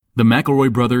The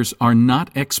McElroy brothers are not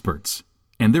experts,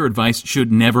 and their advice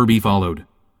should never be followed.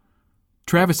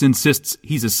 Travis insists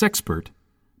he's a sexpert,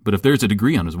 but if there's a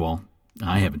degree on his wall,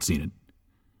 I haven't seen it.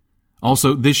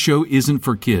 Also, this show isn't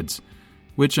for kids,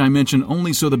 which I mention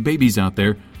only so the babies out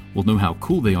there will know how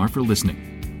cool they are for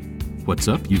listening. What's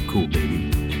up, you cool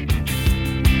baby?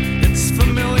 It's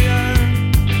familiar,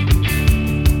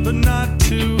 but not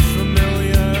too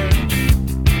familiar,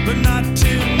 but not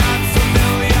too not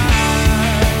familiar.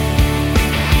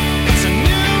 It's a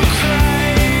new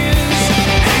craze.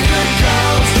 Hey, good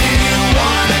girls, do you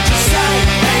wanna just say,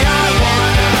 hey, I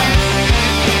wanna?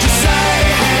 Just say,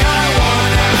 hey, I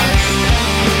wanna.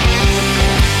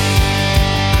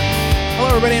 Hello,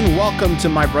 everybody, and welcome to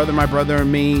My Brother,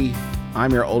 and Me.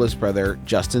 I'm your oldest brother,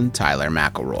 Justin Tyler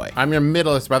McElroy. I'm your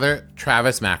middleest brother,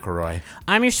 Travis McElroy.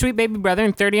 I'm your sweet baby brother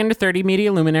and 30 under 30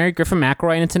 media luminary, Griffin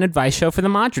McElroy, and it's an advice show for the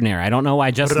modern era. I don't know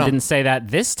why Justin didn't say that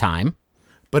this time.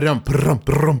 Do you hear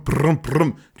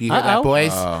that,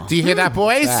 boys? Do you hear that,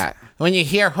 boys? That? When you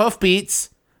hear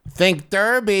hoofbeats, think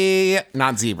Derby,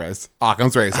 not zebras.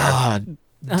 Occam's razor.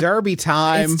 Derby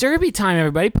time. It's Derby time,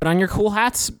 everybody. Put on your cool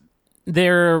hats.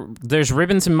 There's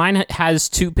ribbons, and mine has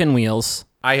 2 pinwheels.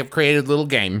 I have created a little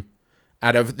game.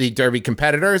 Out of the Derby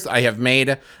competitors, I have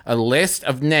made a list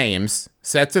of names,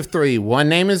 sets of 3. One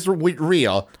name is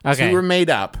real, Okay. 2 are made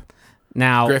up.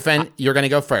 Now, Griffin, you're going to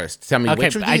go first. Tell me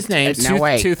which of these names. Now,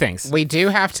 wait. 2 things. We do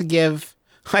have to give,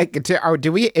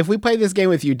 if we play this game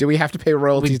with you, do we have to pay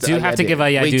royalties? We do have to give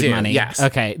a We dude do, money. yes.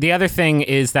 Okay. The other thing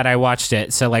is that I watched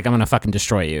it, so I'm gonna fucking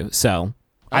destroy you. So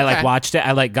I watched it.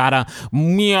 I got a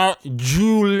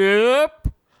julep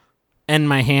in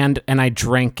my hand, and I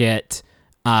drank it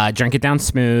down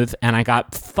smooth, and I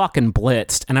got fucking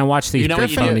blitzed. And I watched these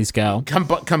good ponies go.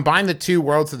 Combine the 2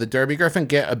 worlds of the Derby, Griffin.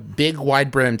 Get a big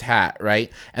wide-brimmed hat,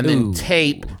 right? And then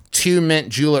tape 2 mint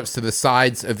juleps to the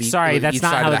sides of each, That's each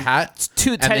not side how of the hat.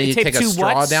 and then you take a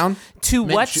straw down. 2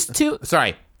 Mint what's? 2?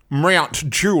 Sorry, mint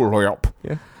julep.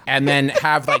 Yeah. And then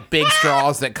have like big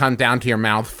straws that come down to your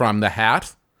mouth from the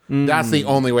hat. That's the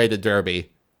only way to Derby.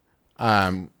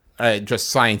 Just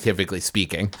scientifically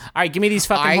speaking. All right, give me these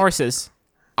fucking horses.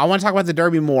 I want to talk about the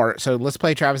Derby more, so let's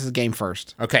play Travis's game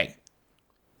first. Okay.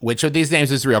 Which of these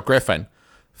names is real, Griffin?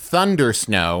 Thunder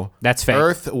Snow. That's fake.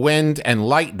 Earth, Wind, and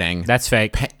Lightning. That's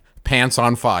fake. Pants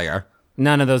on Fire.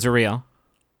 None of those are real.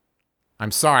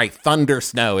 I'm sorry, Thunder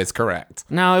Snow is correct.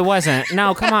 No, it wasn't.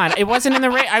 No, come on. It wasn't in the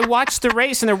race. I watched the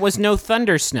race, and there was no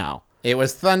Thunder Snow. It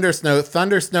was Thunder Snow.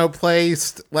 Thunder Snow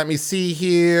placed, let me see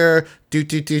here.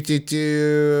 Thunder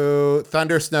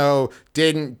Snow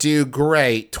didn't do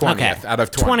great. 20th out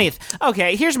of 20. 20th.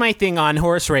 Okay, here's my thing on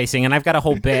horse racing, and I've got a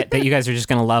whole bit that you guys are just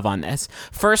going to love on this.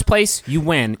 First place, you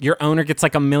win. Your owner gets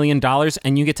like $1 million,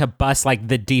 and you get to bust like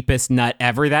the deepest nut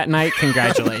ever that night.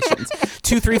 Congratulations.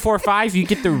 2, 3, 4, 5, you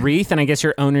get the wreath, and I guess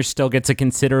your owner still gets a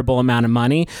considerable amount of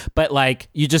money, but like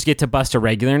you just get to bust a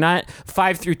regular nut.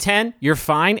 5 through 10, you're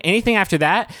fine. Anything after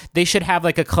that, they should have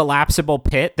like a collapsible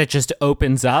pit that just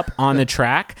opens up on the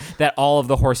track that all of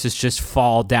the horses just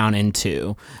fall down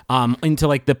into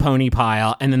like the pony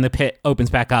pile, and then the pit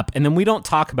opens back up, and then we don't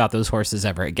talk about those horses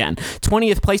ever again.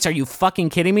 20th place, are you fucking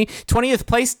kidding me? 20th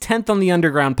place, 10th on the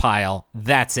underground pile.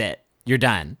 That's it. You're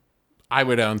done. I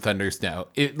would own Thunder Snow.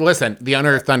 Listen, the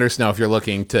owner of Thunder Snow, if you're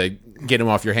looking to get him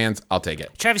off your hands, I'll take it.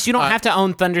 Travis, you don't have to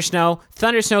own Thunder Snow.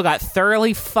 Thunder Snow got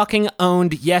thoroughly fucking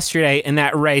owned yesterday in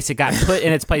that race. It got put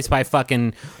in its place by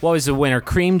fucking, what was the winner?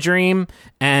 Cream Dream.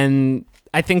 And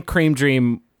I think Cream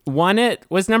Dream won it.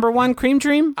 Was number 1 Cream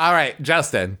Dream? All right,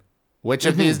 Justin, which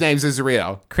of these names is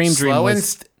real? Cream Dream Slow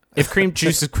was, if Cream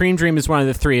Dream is one of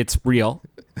the 3, it's real.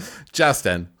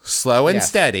 Justin, slow and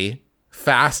steady,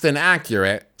 fast and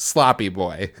accurate, sloppy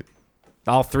boy.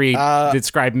 All 3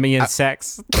 describe me and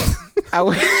sex. I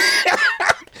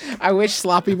wish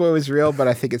Sloppy Boy was real, but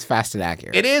I think it's fast and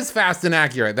accurate. It is fast and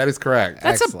accurate. That is correct.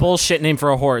 That's a bullshit name for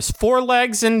a horse. 4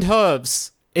 legs and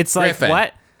hooves. It's like, Griffin.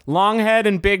 what? Long head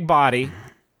and big body.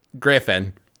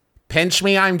 Griffin, Pinch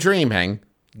Me, I'm Dreaming,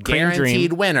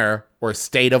 Guaranteed Winner, or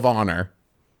State of Honor?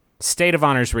 State of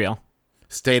Honor's real.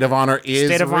 State of Honor is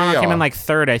State of real. Honor came in like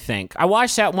 3rd, I think. I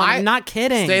watched that one. I'm not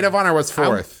kidding. State of Honor was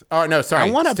 4th.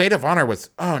 State of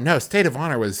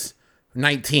Honor was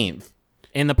 19th.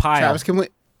 In the pile. Travis,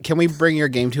 can we bring your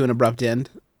game to an abrupt end?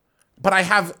 But I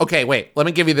have, okay, wait. Let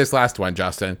me give you this last one,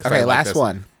 Justin. Okay, last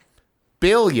one.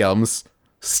 Billiams,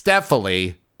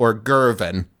 Steffely, or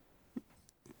Gervin?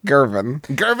 Gervin.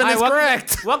 Gervin is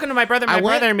correct. Welcome to My Brother,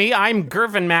 and Me. I'm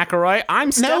Gervin McElroy.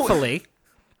 I'm Steffely.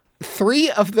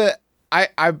 3 of the...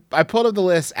 I pulled up the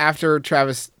list after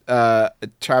Travis's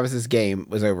game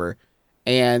was over,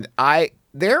 and I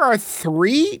there are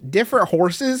 3 different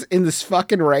horses in this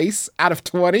fucking race out of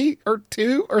 20 or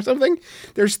 2 or something.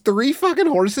 There's 3 fucking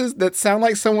horses that sound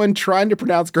like someone trying to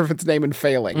pronounce Griffin's name and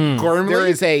failing.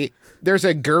 There's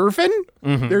a Gervin,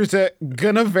 there's a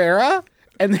Guinevere,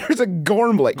 and there's a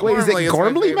Gormley. Wait, is it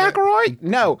Gormley McElroy?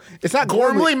 No, it's not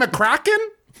Gormley McCracken?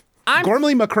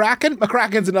 Gormley McCracken?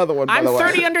 McCracken's another one, by the way.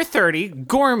 I'm 30 under 30,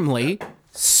 Gormley,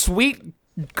 Sweet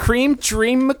Cream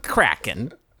Dream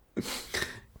McCracken.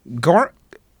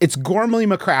 It's Gormley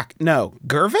McCracken. No,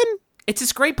 Gervin? It's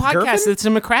this great podcast that's the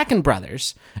McCracken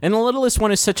brothers. And the littlest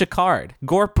one is such a card.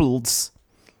 Gorples.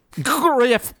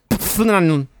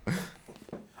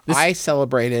 I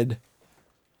celebrated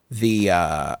the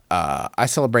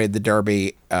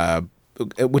Derby,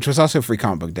 which was also Free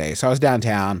Comic Book Day. So I was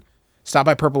downtown, stopped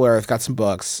by Purple Earth, got some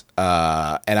books,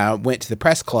 and I went to the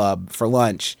press club for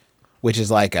lunch, which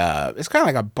is like it's kind of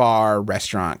like a bar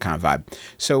restaurant kind of vibe.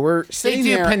 So we're sitting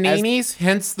there. They do paninis,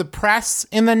 hence the press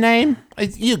in the name.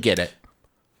 You get it.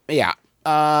 Yeah.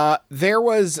 There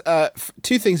was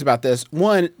 2 things about this.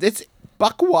 One, it's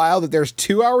buck wild that there's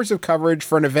 2 hours of coverage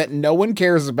for an event no one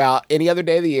cares about any other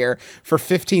day of the year for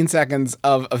 15 seconds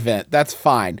of event. That's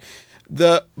fine.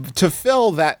 To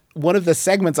fill that, one of the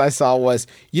segments I saw was,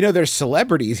 there's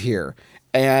celebrities here,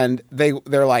 and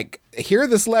they're like, here are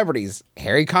the celebrities: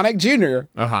 Harry Connick Jr.,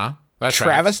 That's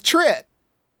Travis Tritt.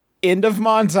 End of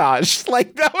montage.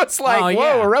 Like, that was like,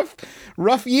 whoa, a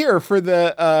rough year for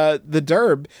the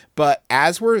Derb. But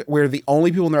as we're the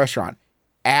only people in the restaurant,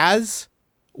 as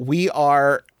we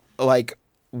are like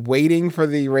waiting for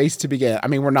the race to begin. I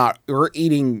mean, we're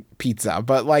eating pizza,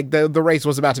 but like the race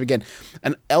was about to begin.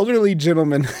 An elderly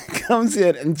gentleman comes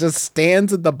in and just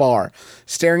stands at the bar,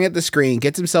 staring at the screen,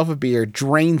 gets himself a beer,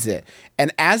 drains it.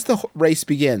 And as the race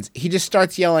begins, he just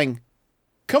starts yelling,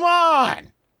 "Come on!"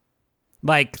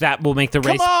 Like that will make the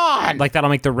race. Come on! Like that'll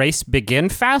make the race begin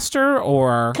faster,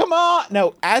 or Come on!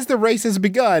 No, as the race has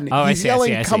begun, he's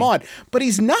yelling, I see. "Come on!" But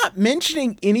he's not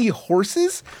mentioning any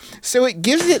horses, so it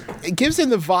gives him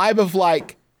the vibe of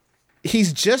like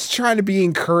he's just trying to be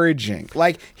encouraging.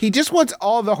 Like he just wants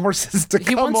all the horses to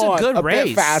come on. He wants a good bit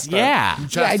race. faster. Yeah.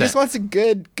 Yeah, he just wants a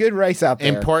good race out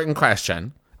there. Important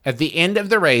question. At the end of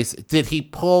the race, did he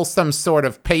pull some sort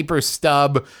of paper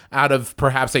stub out of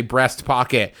perhaps a breast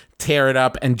pocket, tear it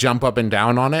up, and jump up and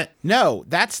down on it? No,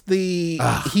 that's the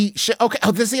okay.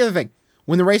 Oh, this is the other thing.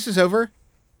 When the race was over,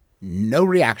 no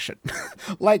reaction.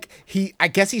 Like I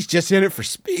guess he's just in it for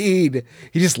speed.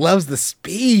 He just loves the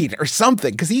speed or something,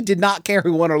 because he did not care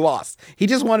who won or lost. He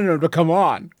just wanted him to come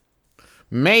on.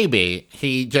 Maybe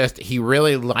he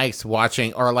really likes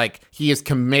watching, or like he is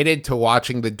committed to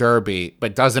watching the Derby,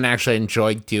 but doesn't actually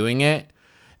enjoy doing it.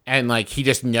 And like he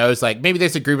just knows, like maybe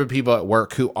there's a group of people at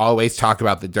work who always talk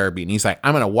about the Derby, and he's like,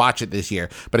 I'm gonna watch it this year.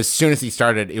 But as soon as he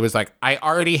started, it was like, I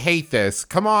already hate this.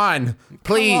 Come on,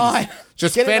 please,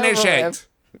 just finish it.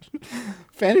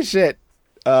 Finish it.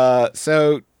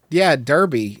 So yeah,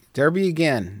 Derby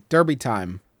again, Derby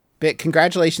time. But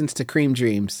congratulations to Cream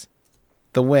Dreams,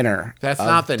 the winner. That's of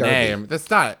not the Derby. name. That's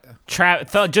not.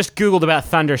 Just Googled about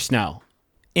Thunder Snow.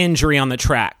 Injury on the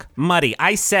track. Muddy.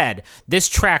 I said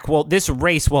this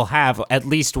race will have at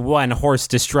least one horse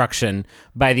destruction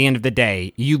by the end of the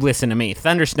day. You listen to me.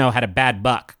 Thunder Snow had a bad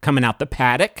buck coming out the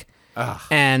paddock.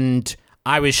 And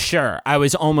I was sure. I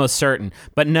was almost certain.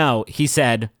 But no, he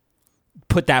said,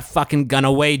 put that fucking gun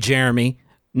away, Jeremy.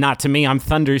 Not to me. I'm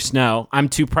Thunder Snow. I'm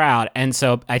too proud. And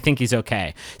so I think he's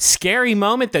okay. Scary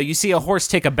moment, though. You see a horse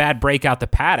take a bad break out the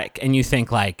paddock, and you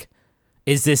think, like,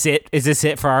 is this it? Is this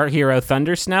it for our hero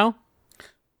Thunder Snow?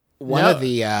 One of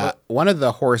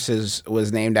the horses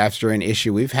was named after an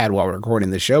issue we've had while recording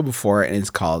the show before, and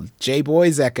it's called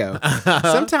J-Boy's Echo.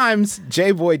 Sometimes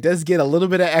J-Boy does get a little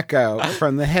bit of echo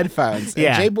from the headphones.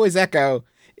 And J-Boy's Echo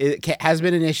has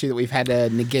been an issue that we've had to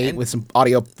negate with some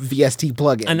audio VST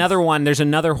plugins. There's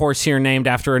another horse here named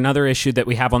after another issue that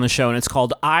we have on the show, and it's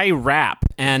called I Rap.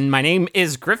 And my name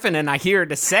is Griffin, and I'm here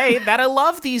to say that I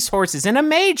love these horses in a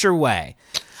major way.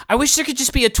 I wish there could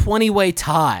just be a 20-way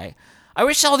tie. I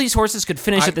wish all these horses could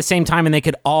finish at the same time, and they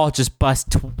could all just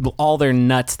bust all their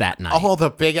nuts that night.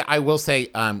 I will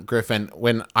say, Griffin,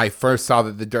 when I first saw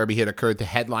that the Derby had occurred, the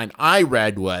headline I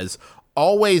read was,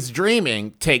 Always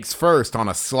Dreaming takes first on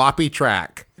a sloppy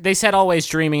track. They said Always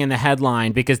Dreaming in the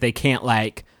headline because they can't,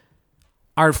 like,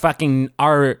 our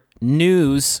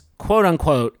news, quote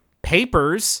unquote,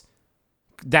 papers.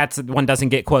 That's one doesn't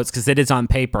get quotes because it is on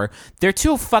paper. They're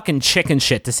too fucking chicken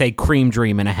shit to say cream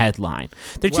dream in a headline.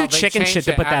 They're too chicken shit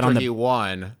to put that on the. He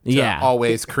won.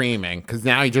 Always creaming, because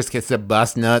now he just gets to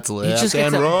bust nuts left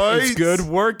and right. It's good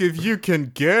work if you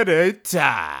can get it.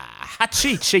 Ha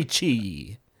chi chi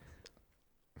chi.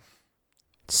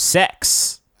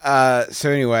 Sex. So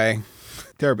anyway,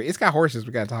 Derby, it's got horses.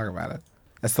 We got to talk about it.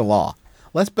 That's the law.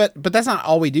 But that's not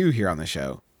all we do here on the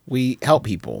show. We help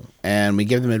people and we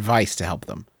give them advice to help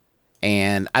them.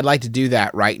 And I'd like to do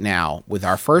that right now with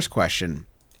our first question.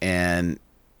 And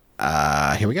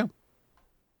here we go.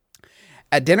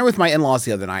 At dinner with my in-laws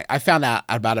the other night, I found out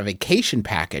about a vacation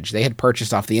package they had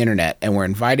purchased off the internet and were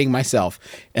inviting myself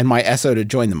and my SO to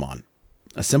join them on.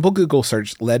 A simple Google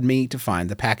search led me to find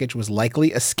the package was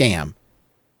likely a scam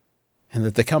and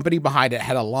that the company behind it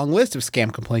had a long list of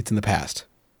scam complaints in the past.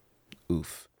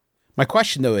 Oof. My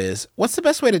question, though, is what's the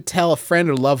best way to tell a friend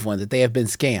or loved one that they have been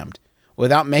scammed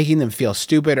without making them feel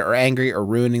stupid or angry or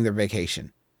ruining their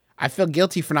vacation? I feel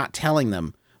guilty for not telling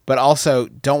them, but also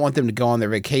don't want them to go on their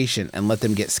vacation and let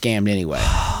them get scammed anyway.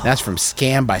 That's from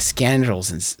Scam by Scoundrels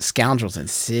in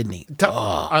Sydney.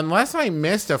 Unless I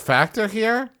missed a factor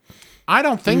here, I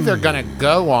don't think they're going to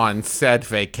go on said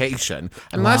vacation.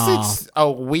 Unless it's a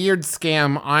weird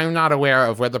scam I'm not aware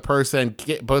of where the person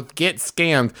both gets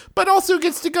scammed, but also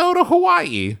gets to go to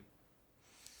Hawaii.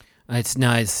 It's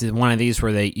one of these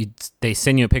where they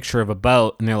send you a picture of a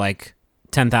boat and they're like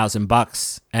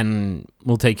 $10,000 and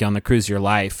we'll take you on the cruise of your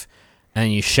life. And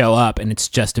then you show up and it's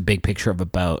just a big picture of a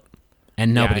boat.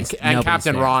 And nobody's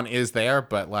Captain there. Ron is there,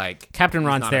 but like Captain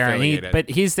Ron's there, and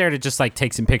he's there to just like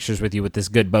take some pictures with you with this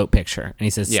good boat picture. And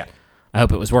he says, "Yeah, I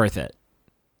hope it was worth it."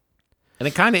 And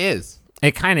it kind of is.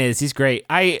 It kind of is. He's great.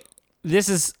 You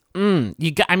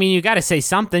got to say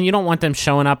something. You don't want them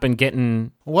showing up and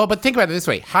getting. Well, but think about it this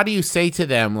way: how do you say to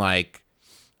them, like,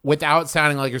 without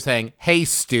sounding like you're saying, "Hey,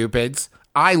 stupids,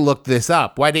 I looked this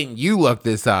up. Why didn't you look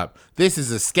this up? This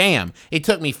is a scam. It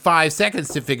took me 5 seconds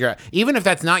to figure out," even if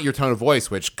that's not your tone of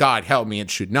voice, which God help me, it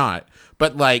should not.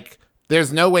 But like,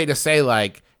 there's no way to say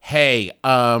like, "Hey,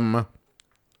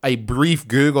 a brief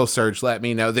Google search let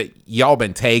me know that y'all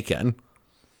been taken."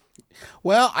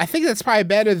 Well, I think that's probably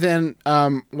better than,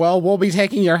 we'll be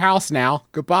taking your house now.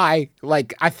 Goodbye.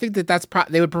 Like, I think that's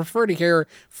they would prefer to hear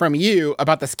from you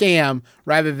about the scam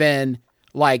rather than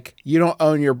like you don't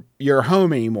own your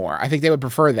home anymore. I think they would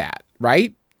prefer that,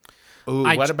 right? Ooh,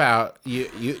 what about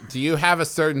you? Do you have a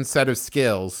certain set of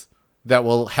skills that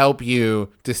will help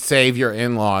you to save your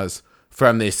in-laws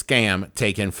from this scam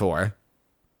taken for?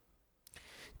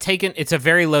 Taken. It's a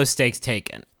very low stakes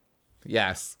taken.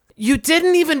 Yes. You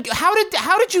didn't even. How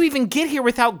did you even get here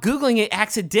without Googling it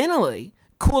accidentally?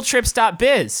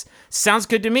 Cooltrips.biz. Sounds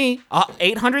good to me.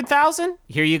 800,000?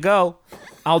 Here you go.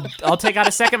 I'll take out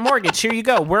a second mortgage. Here you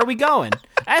go. Where are we going?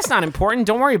 That's not important.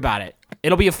 Don't worry about it.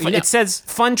 It'll be it says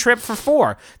fun trip for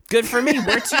 4. Good for me.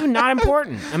 Where to? Not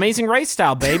important. Amazing race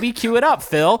style, baby. Cue it up,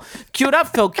 Phil. Cue it up,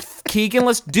 Phil Keegan.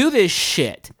 Let's do this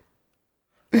shit.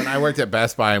 When I worked at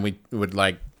Best Buy and we would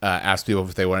like ask people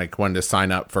if they wanted to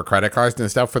sign up for credit cards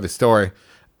and stuff for the store,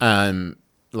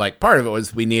 like part of it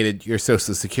was we needed your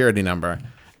social security number.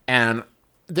 And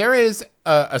there is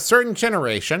a certain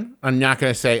generation, I'm not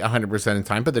going to say 100% of the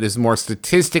time, but that is more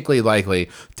statistically likely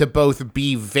to both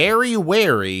be very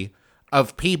wary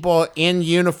of people in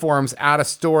uniforms at a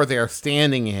store they're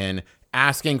standing in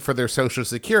asking for their social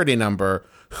security number,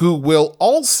 who will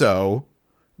also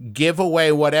give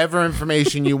away whatever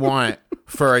information you want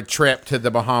for a trip to the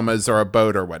Bahamas or a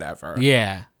boat or whatever.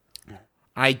 Yeah.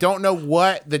 I don't know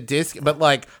what the disc, but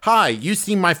like, hi, you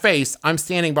see my face. I'm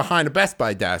standing behind a Best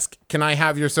Buy desk. Can I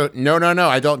have your No,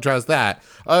 I don't trust that.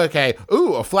 Okay.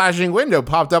 Ooh, a flashing window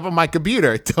popped up on my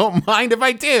computer. Don't mind if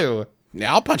I do.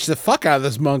 Yeah, I'll punch the fuck out of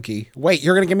this monkey. Wait,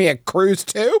 you're going to give me a cruise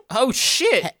too? Oh,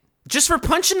 shit. Just for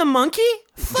punching the monkey?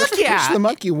 Fuck yeah. Punch the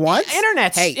monkey once?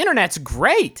 Internet's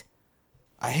great.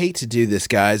 I hate to do this,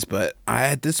 guys, but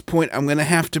at this point, I'm going to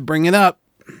have to bring it up.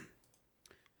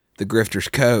 The grifter's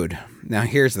code. Now,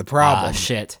 here's the problem.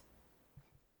 Shit.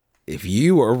 If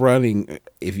you are running,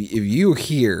 if you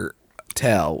hear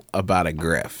tell about a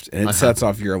grift and it sets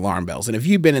off your alarm bells, and if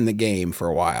you've been in the game for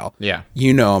a while,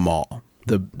 you know them all.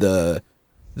 The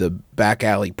back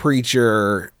alley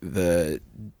preacher, the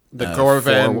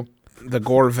Gorvin,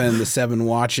 the 7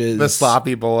 watches, the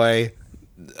sloppy boy,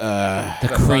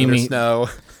 the creamy snow,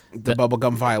 the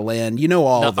bubblegum violin. You know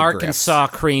all the Arkansas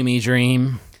grifts. creamy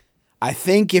dream. I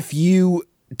think if you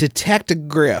detect a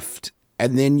grift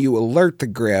and then you alert the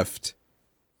grift,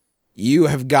 you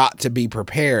have got to be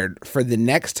prepared for the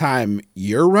next time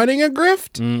you're running a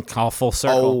grift. Call full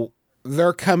circle. Oh,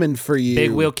 they're coming for you. Big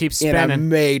wheel keeps spinning. In a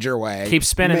major way. Keep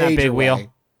spinning that big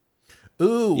wheel.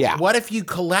 Ooh, yeah. What if you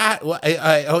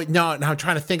no, I'm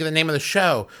trying to think of the name of the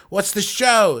show. What's the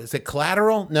show? Is it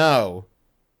Collateral? No.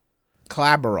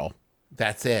 Collaberal.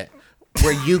 That's it.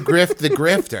 Where you grift the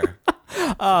grifter.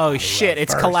 Oh, shit.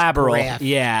 It's Collaberal. Grift.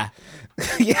 Yeah.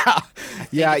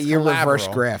 Yeah, you reverse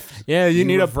Collaberal. grift. Yeah, you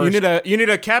need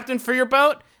a captain for your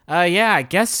boat? Yeah, I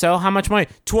guess so. How much money?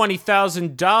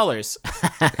 $20,000.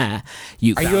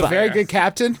 Are you a very good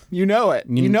captain? You know it.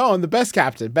 You know I'm the best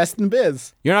captain, best in the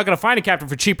biz. You're not going to find a captain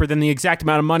for cheaper than the exact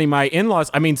amount of money my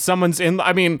in-laws.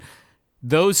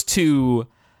 Those two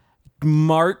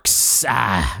marks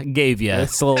gave you.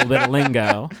 It's a little bit of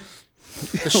lingo.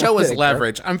 The show is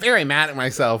Leverage. I'm very mad at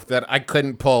myself that I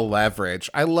couldn't pull Leverage.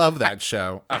 I love that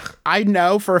show. Ugh. I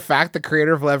know for a fact the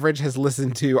creator of Leverage has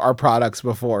listened to our products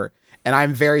before, and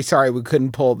I'm very sorry we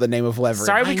couldn't pull the name of Leverage.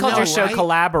 Sorry we called your show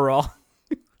Collaberal.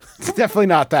 It's definitely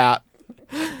not that.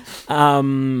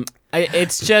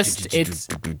 It's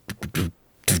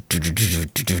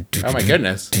Oh my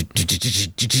goodness.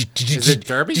 Is it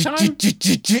Derby time?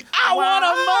 I want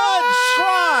a mud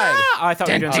squad. Oh, I thought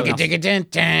we were doing something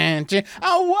else.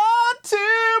 I want to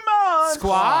mud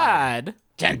squad.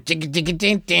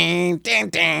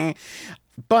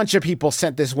 Bunch of people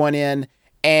sent this one in,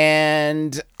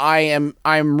 and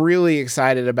I'm really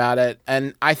excited about it.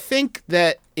 And I think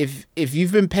that if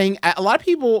you've been paying, a lot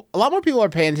more people are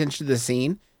paying attention to the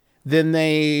scene than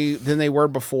they were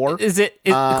before.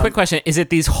 Quick question, is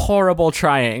it these horrible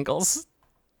triangles?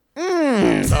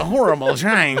 The horrible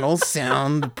triangles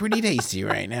sound pretty tasty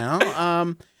right now.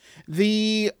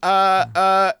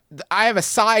 I have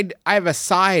a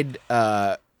side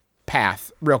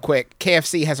path real quick.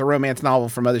 KFC has a romance novel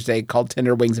for Mother's Day called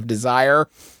Tender Wings of Desire.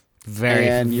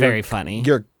 Very funny.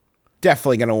 You're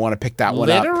definitely going to want to pick that one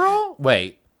up. Literal?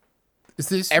 Wait. Is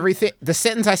this Everything, the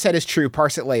sentence I said is true.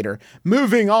 Parse it later.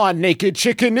 Moving on. Naked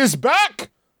Chicken is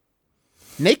back.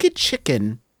 Naked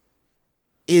Chicken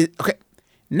is okay.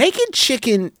 Naked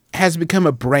Chicken has become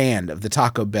a brand of the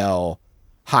Taco Bell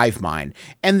hive mind.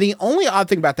 And the only odd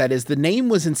thing about that is the name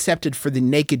was incepted for the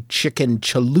Naked Chicken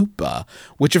Chalupa,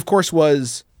 which of course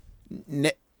was,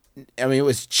 it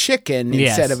was chicken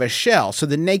instead of a shell. So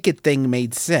the naked thing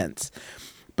made sense.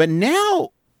 But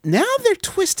now they're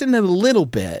twisting it a little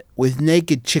bit with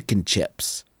Naked Chicken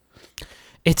Chips.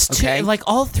 It's like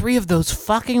all three of those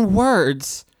fucking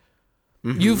words.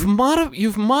 Mm-hmm.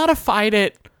 You've modified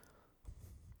it.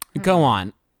 Go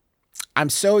on. I'm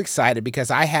so excited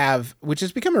because I have, which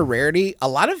has become a rarity. A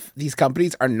lot of these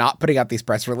companies are not putting out these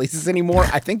press releases anymore.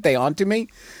 I think they onto me.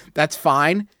 That's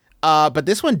fine. But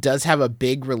this one does have a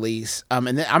big release.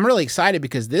 And I'm really excited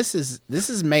because this is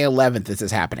May 11th. This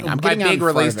is happening. I'm by getting big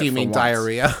release, do you mean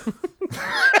diarrhea?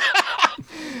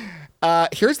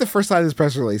 Here's the first line of this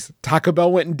press release. Taco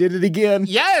Bell went and did it again.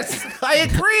 Yes, I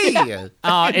agree.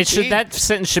 That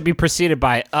sentence should be preceded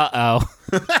by Ruh-roh.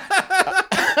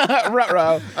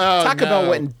 Taco Bell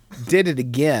went and did it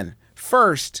again.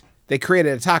 First, they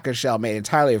created a taco shell made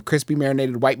entirely of crispy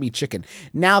marinated white meat chicken.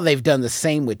 Now they've done the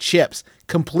same with chips,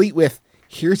 complete with,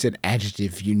 here's an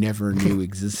adjective you never knew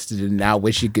existed and now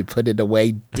wish you could put it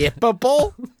away,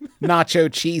 dippable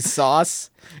nacho cheese sauce.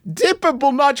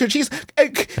 Dippable nacho cheese.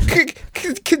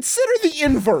 Consider the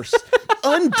inverse.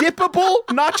 Undippable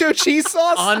nacho cheese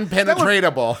sauce.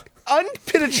 Unpenetratable.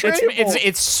 Unpenetratable.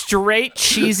 It's straight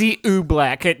cheesy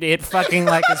oobleck. It fucking,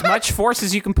 like, as much force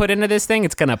as you can put into this thing,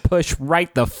 it's gonna push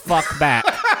right the fuck back.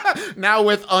 Now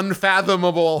with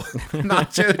unfathomable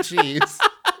nacho cheese.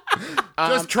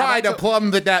 Just try to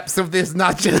plumb the depths of this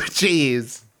nacho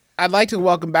cheese. I'd like to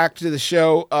welcome back to the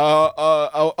show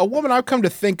a woman I've come to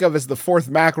think of as the fourth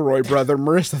McElroy brother,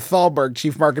 Marissa Thalberg,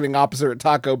 Chief Marketing Officer at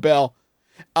Taco Bell,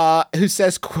 who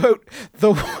says, quote,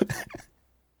 the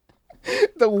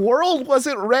world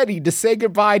wasn't ready to say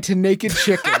goodbye to naked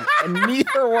chicken, and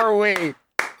neither were we.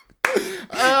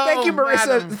 Thank you,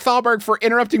 Marissa Thalberg, for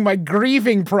interrupting my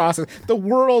grieving process. The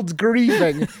world's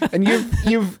grieving, and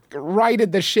you've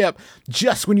righted the ship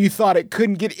just when you thought it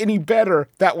couldn't get any better.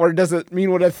 That word doesn't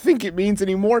mean what I think it means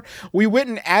anymore. We went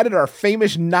and added our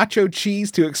famous nacho cheese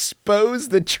to expose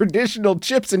the traditional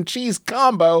chips and cheese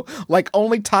combo like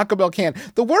only Taco Bell can.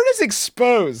 The word is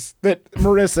expose that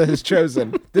Marissa has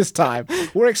chosen this time.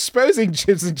 We're exposing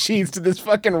chips and cheese to this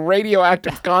fucking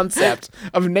radioactive concept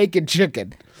of naked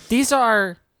chicken. These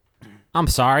are, I'm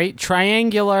sorry,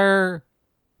 triangular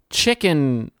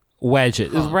chicken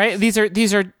wedges, right? These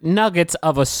are nuggets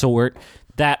of a sort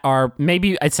that are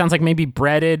maybe, it sounds like maybe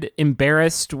breaded,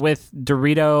 embarrassed with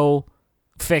Dorito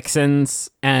fixins,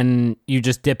 and you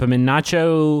just dip them in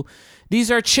nacho.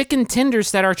 These are chicken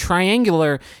tenders that are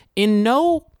triangular in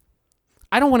no,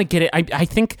 I don't want to get it. I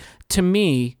think, to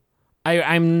me,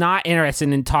 I'm not interested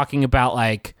in talking about,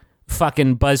 like,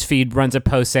 fucking BuzzFeed runs a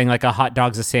post saying like a hot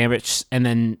dog's a sandwich and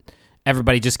then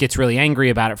everybody just gets really angry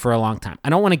about it for a long time. I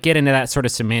don't want to get into that sort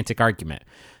of semantic argument.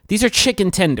 These are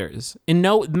chicken tenders. And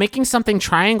no, making something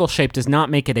triangle shaped does not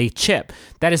make it a chip.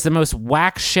 That is the most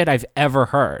whack shit I've ever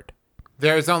heard.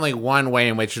 There's only one way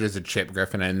in which it is a chip,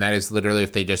 Griffin, and that is literally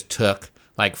if they just took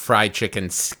like fried chicken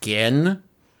skin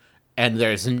and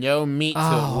there's no meat to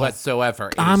it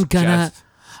whatsoever. I'm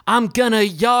gonna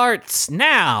yarts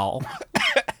now.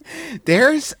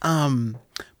 There's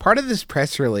part of this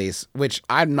press release, which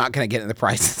I'm not going to get into the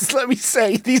prices. Let me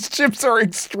say, these chips are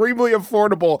extremely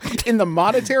affordable in the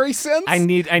monetary sense. I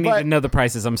need to know the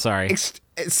prices. I'm sorry.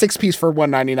 6 piece for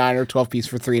 $1.99 or 12 piece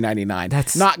for $3.99.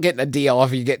 That's not getting a deal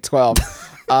if you get 12.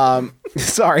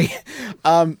 Sorry.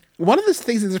 One of the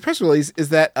things in this press release is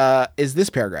that is this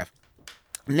paragraph.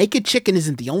 Naked chicken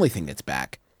isn't the only thing that's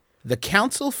back. The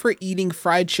Council for Eating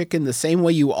Fried Chicken the Same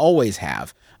Way You Always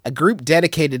Have, a group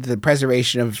dedicated to the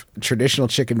preservation of traditional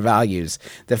chicken values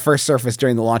that first surfaced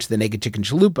during the launch of the Naked Chicken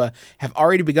Chalupa, have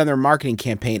already begun their marketing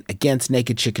campaign against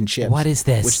naked chicken chips. What is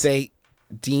this? Which they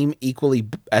deem equally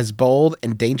as bold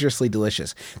and dangerously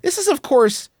delicious. This is, of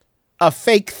course, a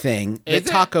fake thing that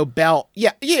Taco Bell...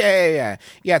 Yeah,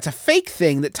 it's a fake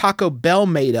thing that Taco Bell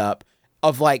made up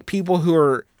of, like, people who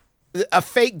are... A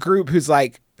fake group who's,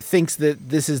 like, thinks that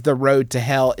this is the road to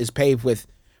hell is paved with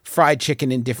fried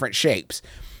chicken in different shapes.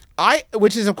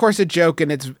 Which is, of course, a joke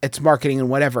and it's marketing and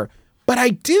whatever. But I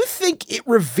do think it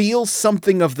reveals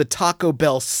something of the Taco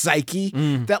Bell psyche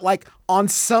that, like, on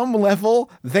some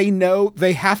level, they know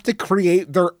they have to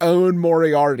create their own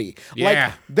Moriarty. Yeah.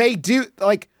 Like, they do,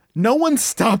 like, no one's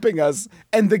stopping us.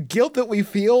 And the guilt that we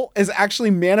feel is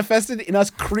actually manifested in us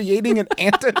creating an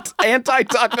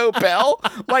anti-Taco Bell.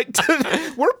 Like,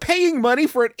 we're paying money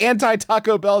for an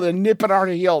anti-Taco Bell to nip at our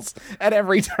heels at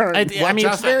every turn. I mean,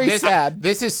 it's very sad.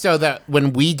 This is so that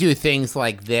when we do things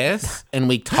like this and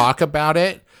we talk about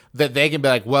it, that they can be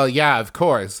like, well, yeah, of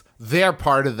course, they're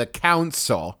part of the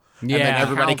council. Yeah, and then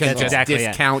everybody can that's just exactly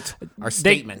discount our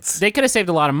statements. They could have saved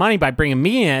a lot of money by bringing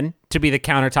me in to be the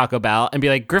counter Taco Bell and be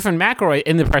like, Griffin McElroy,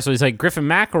 in the press release, like, Griffin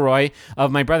McElroy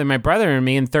of My Brother and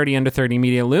Me and 30 Under 30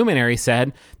 Media Luminary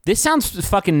said, this sounds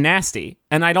fucking nasty.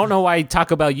 And I don't know why,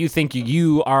 Taco Bell, you think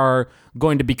you are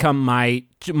going to become my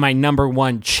number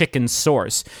one chicken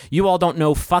source. You all don't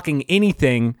know fucking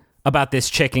anything about this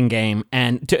chicken game.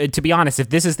 And to be honest, if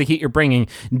this is the heat you're bringing,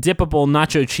 dippable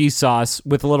nacho cheese sauce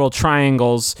with little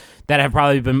triangles that have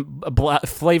probably been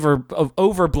flavor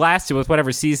over blasted with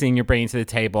whatever seasoning you're bringing to the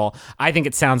table, I think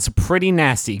it sounds pretty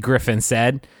nasty. Griffin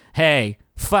said, hey,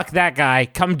 fuck that guy.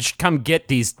 Come get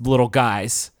these little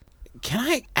guys. Can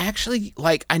I actually,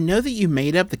 like, I know that you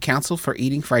made up the Council for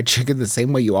Eating Fried Chicken the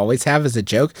Same Way You Always Have as a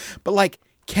joke, but, like,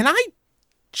 can I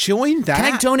join that?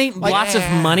 Can I donate lots of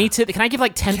money to... Can I give,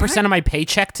 like, 10% of my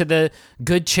paycheck to the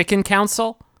Good Chicken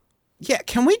Council? Yeah,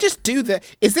 can we just do that?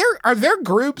 Are there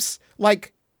groups,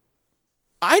 like...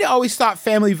 I'd always thought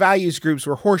family values groups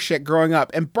were horseshit growing up,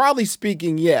 and broadly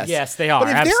speaking, yes. Yes, they are, but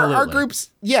if absolutely. there are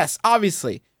groups... Yes,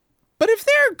 obviously. But if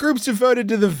there are groups devoted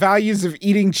to the values of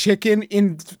eating chicken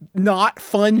in not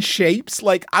fun shapes,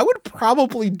 like, I would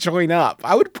probably join up.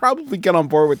 I would probably get on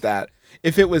board with that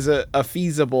if it was a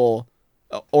feasible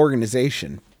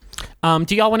organization.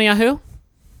 Do y'all want to Yahoo?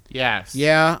 Yes.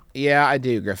 Yeah, I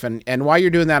do, Griffin. And while you're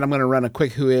doing that, I'm going to run a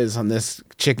quick who is on this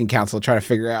chicken council, try to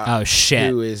figure out Oh, shit.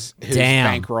 who's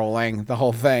Damn. bankrolling the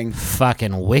whole thing.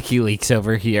 Fucking WikiLeaks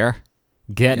over here.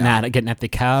 Getting at the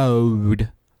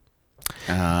code.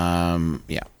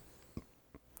 Yeah.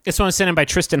 This one was sent in by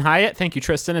Tristan Hyatt. Thank you,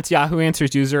 Tristan. It's Yahoo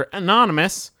Answers user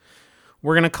Anonymous.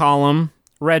 We're going to call him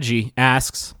Reggie.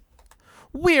 Asks,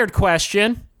 weird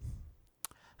question.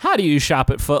 How do you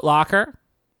shop at Foot Locker?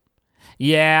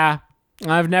 Yeah,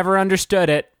 I've never understood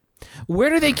it. Where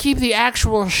do they keep the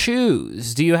actual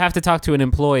shoes? Do you have to talk to an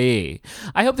employee?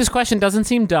 I hope this question doesn't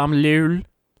seem dumb, lol.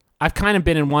 I've kind of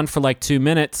been in one for like 2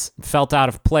 minutes, felt out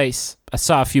of place. I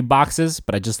saw a few boxes,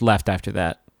 but I just left after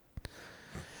that.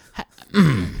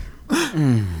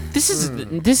 This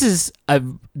is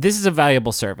a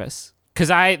valuable service because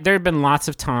there have been lots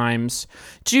of times.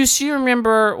 Juice, you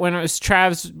remember when it was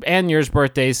Trav's and yours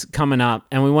birthdays coming up,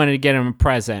 and we wanted to get him a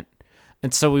present,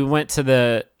 and so we went to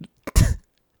the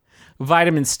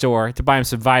vitamin store to buy him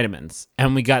some vitamins,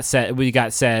 and we got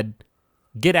said,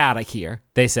 get out of here.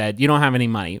 They said, you don't have any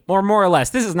money. Or more or less,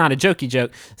 this is not a jokey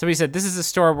joke. So we said, this is a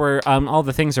store where all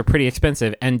the things are pretty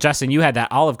expensive. And Justin, you had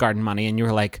that Olive Garden money, and you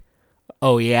were like,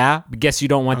 oh yeah? Guess you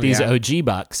don't want these OG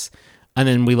bucks. And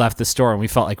then we left the store, and we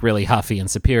felt like really huffy and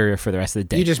superior for the rest of the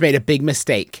day. You just made a big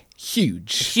mistake.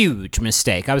 Huge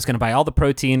mistake. I was going to buy all the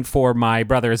protein for my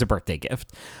brother as a birthday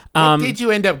gift. What did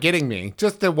you end up getting me?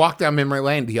 Just to walk down memory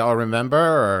lane, do y'all remember?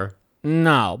 Or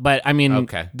No, but I mean,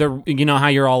 Okay. you know how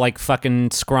you're all like fucking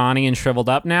scrawny and shriveled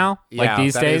up now? Like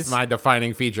these that days? is my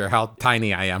defining feature, how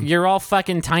tiny I am. You're all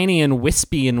fucking tiny and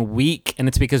wispy and weak, and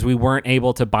it's because we weren't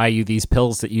able to buy you these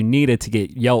pills that you needed to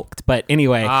get yoked. But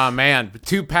anyway. Oh, man.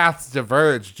 Two paths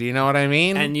diverged. Do you know what I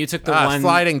mean? And you took the one...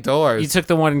 Sliding doors. You took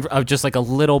the one of just like a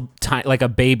little, like a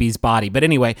baby's body. But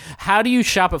anyway, how do you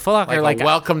shop at Foot Locker? like a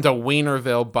welcome to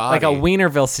Wienerville body. Like a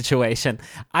Wienerville situation.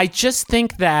 I just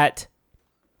think that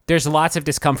there's lots of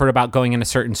discomfort about going into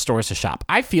certain stores to shop.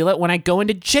 I feel it when I go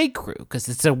into J. Crew because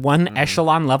it's a one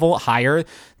echelon level higher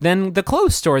than the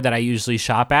clothes store that I usually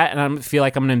shop at, and I feel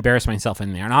like I'm going to embarrass myself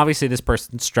in there. And obviously this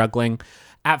person's struggling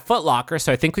at Foot Locker,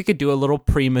 so I think we could do a little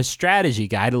Prima strategy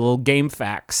guide, a little game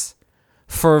facts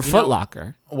for Foot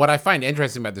Locker. What I find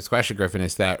interesting about this question, Griffin,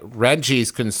 is that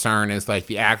Reggie's concern is like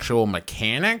the actual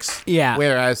mechanics. Yeah.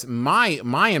 Whereas my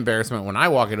embarrassment when I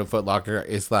walk into Foot Locker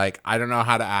is like, I don't know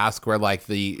how to ask where like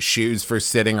the shoes for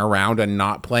sitting around and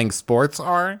not playing sports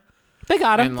are. They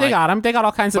got them. And, They got them. They got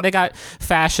all kinds of. They got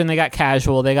fashion. They got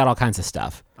casual. They got all kinds of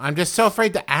stuff. I'm just so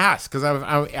afraid to ask because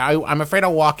I'm afraid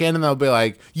I'll walk in and they'll be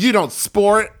like, "You don't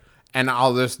sport." And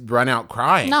I'll just run out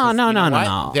crying. No.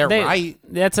 They're right.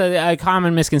 That's a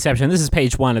common misconception. This is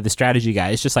page 1 of the strategy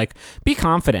guide. It's just like, be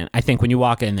confident, I think, when you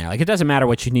walk in there. Like, it doesn't matter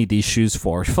what you need these shoes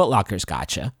for. Foot Locker's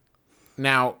gotcha.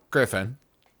 Now, Griffin,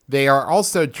 they are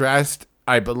also dressed,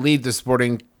 I believe the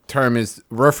sporting term is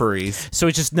referees. So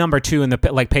it's just number 2 in the,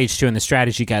 like, page 2 in the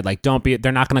strategy guide. Like,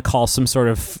 they're not going to call some sort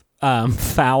of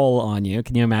foul on you.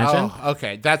 Can you imagine? Oh,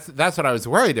 okay. That's what I was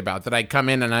worried about, that I'd come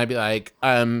in and I'd be like,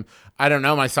 I don't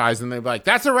know my size, and they'd be like,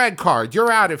 that's a red card.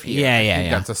 You're out of here. Yeah.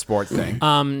 That's a sport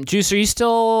thing. Juice, are you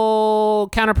still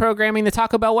counter-programming the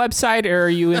Taco Bell website, or are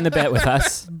you in the bet with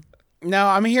us? No,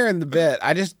 I'm here in the bit.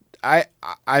 I just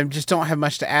don't have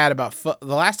much to add about the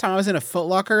last time I was in a Foot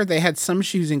Locker, they had some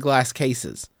shoes in glass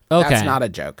cases. Okay. That's not a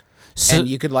joke. So, and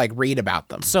you could like read about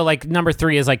them. So like number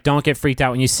 3 is like, don't get freaked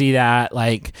out when you see that.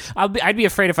 Like I'd be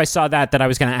afraid if I saw that I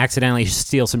was going to accidentally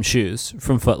steal some shoes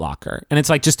from Foot Locker. And it's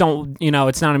like, just don't,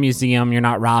 it's not a museum. You're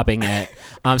not robbing it.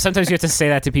 Sometimes you have to say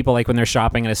that to people like when they're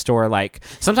shopping at a store. Like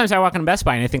sometimes I walk in Best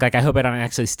Buy and I think like, I hope I don't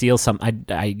actually steal some. I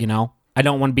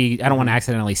don't want to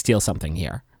accidentally steal something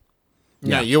here.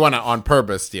 Yeah, you want to on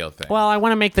purpose steal things. Well, I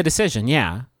want to make the decision.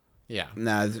 Yeah. Yeah.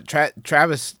 No,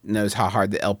 Travis knows how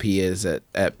hard the LP is at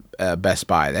Best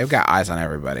Buy. They've got eyes on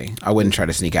everybody. I wouldn't try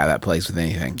to sneak out of that place with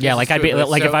anything. Yeah, like I'd be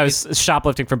like, if I was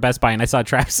shoplifting from Best Buy and I saw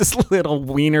Travis's little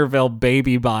Wienerville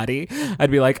baby body,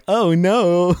 I'd be like, oh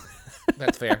no.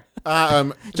 That's fair.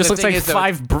 Just looks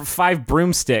like five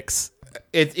broomsticks.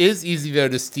 It is easy though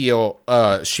to steal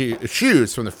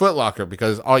shoes from the Foot Locker,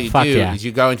 because all you do is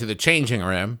you go into the changing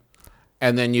room.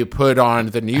 And then you put on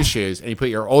the new shoes, and you put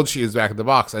your old shoes back in the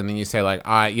box, and then you say like,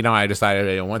 I decided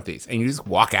I don't want these, and you just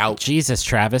walk out. Jesus,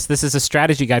 Travis, this is a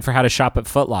strategy guide for how to shop at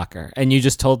Foot Locker, and you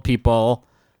just told people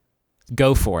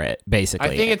go for it. Basically,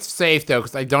 I think it's safe though,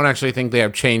 because I don't actually think they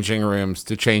have changing rooms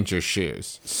to change your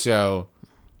shoes. So,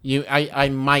 I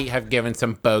might have given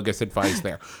some bogus advice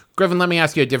there. Griffin, let me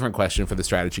ask you a different question for the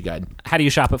strategy guide. How do you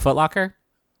shop at Foot Locker?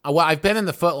 Well, I've been in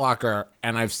the Foot Locker,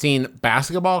 and I've seen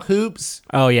basketball hoops.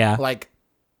 Oh yeah, like.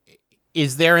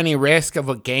 Is there any risk of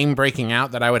a game breaking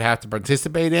out that I would have to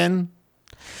participate in?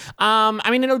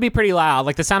 I mean, it'll be pretty loud.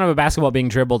 Like the sound of a basketball being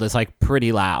dribbled is like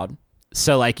pretty loud.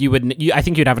 So like I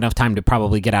think you'd have enough time to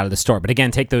probably get out of the store. But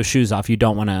again, take those shoes off. You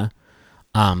don't want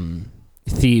to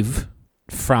thieve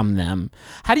from them.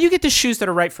 How do you get the shoes that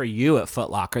are right for you at Foot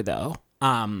Locker though?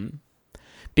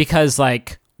 Because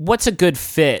like, what's a good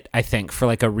fit, I think, for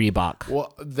like a Reebok?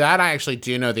 Well, that I actually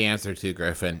do know the answer to,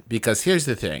 Griffin, because here's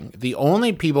the thing. The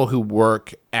only people who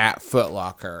work at Foot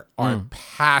Locker are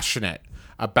passionate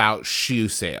about shoe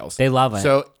sales. They love it.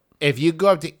 So if you go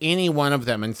up to any one of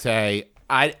them and say,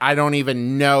 I don't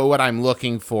even know what I'm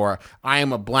looking for, I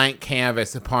am a blank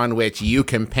canvas upon which you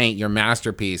can paint your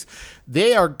masterpiece,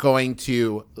 they are going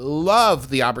to love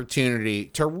the opportunity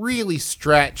to really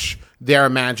stretch their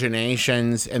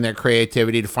imaginations and their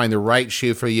creativity to find the right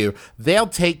shoe for you. They'll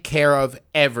take care of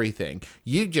everything.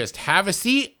 You just have a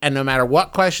seat, and no matter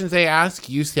what questions they ask,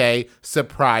 you say,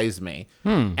 surprise me.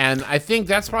 And I think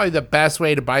that's probably the best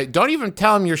way to buy it. Don't even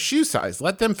tell them your shoe size.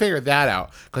 Let them figure that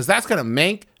out, because that's going to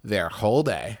make their whole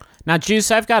day. Now, Juice,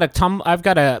 I've got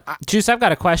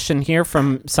a question here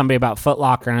from somebody about Foot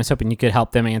Locker, and I was hoping you could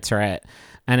help them answer it.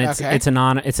 And it's an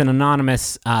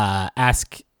anonymous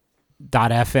ask.fm.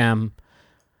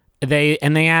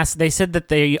 They said that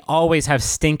they always have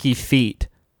stinky feet,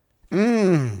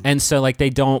 and so like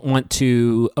they don't want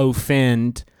to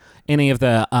offend any of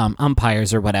the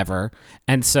umpires or whatever,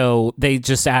 and so they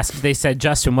just asked. They said,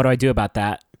 Justin, what do I do about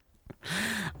that?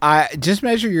 Just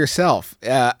measure yourself.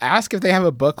 Ask if they have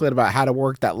a booklet about how to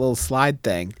work that little slide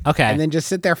thing. Okay. And then just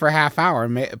sit there for a half hour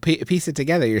and piece it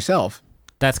together yourself.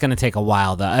 That's going to take a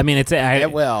while, though. I mean,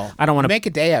 It will. I don't want to make a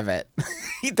day of it.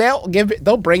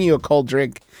 They'll bring you a cold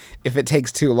drink if it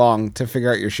takes too long to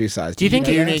figure out your shoe size. Do you think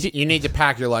You need to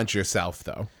pack your lunch yourself,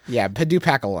 though. Yeah, but do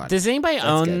pack a lunch. Does anybody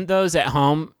own good. those at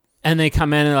home and they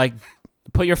come in and like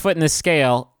put your foot in the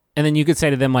scale and then you could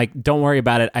say to them like, don't worry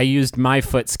about it. I used my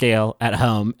foot scale at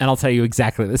home and I'll tell you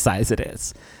exactly the size it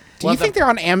is. Do you think they're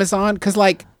on Amazon? Because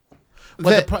like,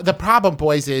 The problem,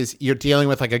 boys, is you're dealing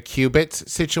with like a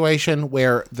Cubits situation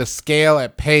where the scale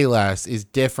at Payless is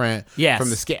different from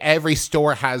the scale. Every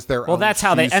store has their own. Well, that's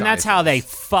how that's how they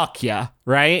fuck you,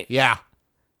 right? Yeah.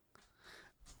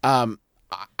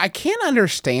 I can't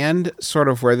understand sort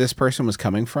of where this person was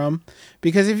coming from,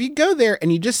 because if you go there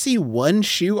and you just see one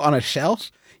shoe on a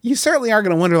shelf, you certainly are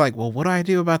going to wonder like, well, what do I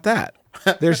do about that?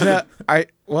 There's no,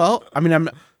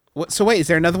 so wait, is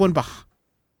there another one behind?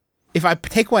 If I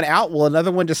take one out, will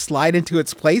another one just slide into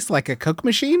its place like a Coke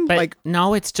machine? But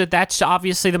no, that's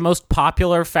obviously the most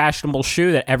popular fashionable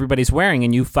shoe that everybody's wearing,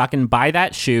 and you fucking buy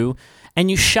that shoe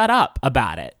and you shut up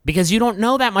about it because you don't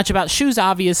know that much about shoes,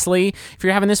 obviously. If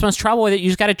you're having this much trouble with it, you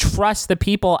just got to trust the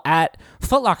people at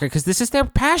Foot Locker because this is their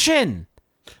passion.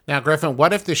 Now, Griffin,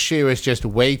 what if the shoe is just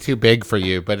way too big for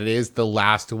you, but it is the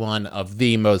last one of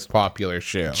the most popular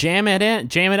shoe? Jam it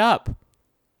up.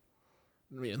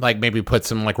 Like maybe put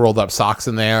some like rolled up socks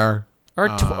in there.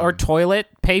 Or toilet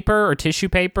paper or tissue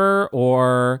paper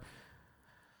or...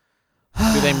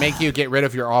 Do they make you get rid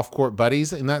of your off-court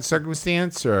buddies in that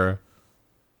circumstance, or...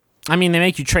 I mean, they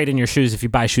make you trade in your shoes if you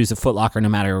buy shoes at Foot Locker no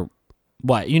matter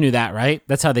what. You knew that, right?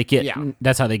 That's how they get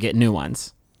That's how they get new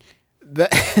ones.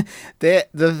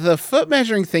 The foot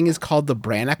measuring thing is called the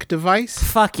Brannock device.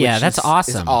 Fuck yeah, that's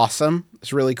awesome. It's awesome.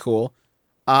 It's really cool.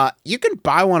 You can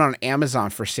buy one on Amazon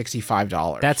for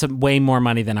 $65. That's way more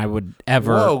money than I would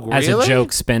ever, as a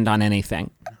joke, spend on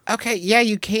anything. Okay, yeah,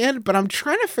 you can, but I'm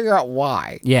trying to figure out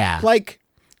why. Yeah. Like,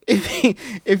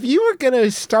 if you were going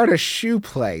to start a shoe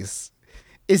place,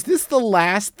 is this the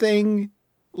last thing,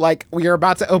 like, when you're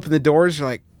about to open the doors, you're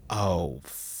like, oh,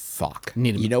 fuck.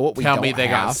 You know what we Tell don't me they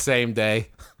have? got same day.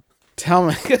 Tell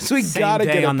me, because we Same got to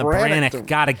day get on the Brannock.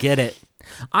 Gotta get it.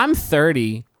 I'm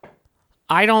 30.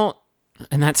 I don't...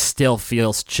 And that still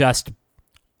feels just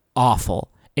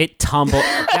awful. It tumbled.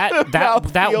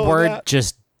 that word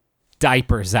just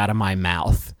diapers out of my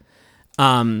mouth.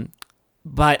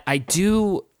 But I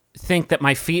do think that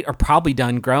my feet are probably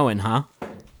done growing, huh?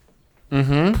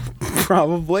 Mm-hmm.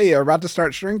 Probably. You're about to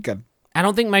start shrinking. I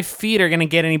don't think my feet are gonna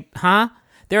get any. Huh?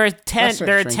 There are 10.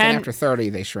 There are 10 after 30.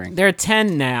 They shrink. There are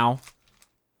 10 now.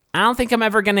 I don't think I'm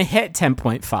ever gonna hit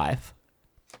 10.5.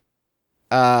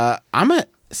 I'm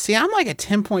like a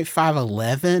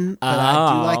 10.511, but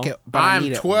I do like it. But I'm I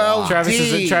need 12. Travis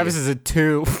is a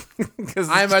 2.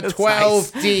 I'm a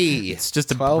 12D. It's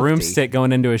just a 12D. broomstick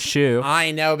going into a shoe.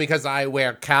 I know because I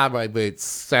wear cowboy boots,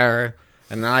 sir,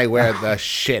 and I wear the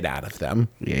shit out of them.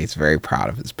 Yeah, he's very proud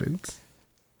of his boots.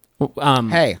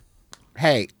 Hey,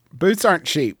 boots aren't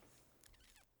cheap.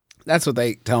 That's what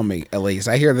they tell me, at least.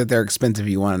 I hear that they're expensive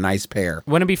if you want a nice pair.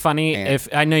 Wouldn't it be funny if,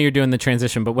 I know you're doing the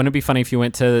transition, but wouldn't it be funny if you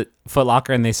went to Foot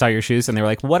Locker and they saw your shoes and they were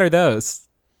like, what are those?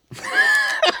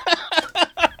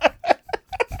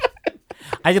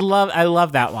 I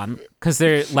love that one because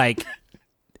they're like,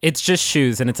 it's just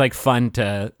shoes and it's like fun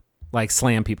to like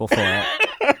slam people for it.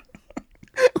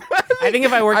 I think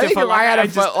if I worked at Foot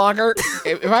Locker,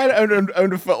 if I had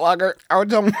owned a Foot Locker, I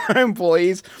would tell my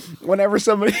employees whenever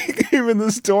somebody came in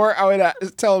the store, I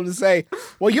would tell them to say,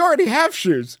 "Well, you already have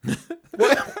shoes.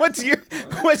 What's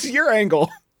your angle?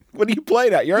 What do you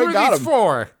play at? You already got them.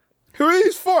 For? Who are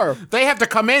these for? They have to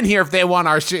come in here if they want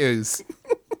our shoes.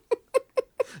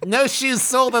 No shoes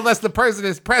sold unless the person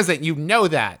is present. You know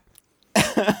that.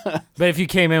 But if you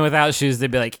came in without shoes,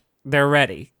 they'd be like, they're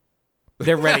ready.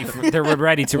 They're ready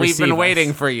to receive. We've been us.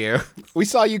 waiting for you. We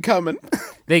saw you coming."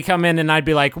 They come in and I'd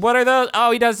be like, "What are those? Oh,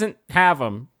 he doesn't have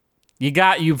them.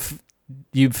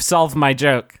 You've solved my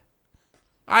joke."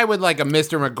 I would like a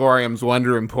Mr. Megorium's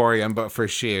Wonder Emporium, but for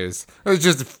shoes. It was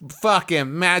just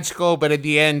fucking magical, but at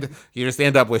the end, you just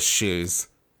end up with shoes.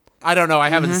 I don't know. I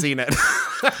haven't seen it.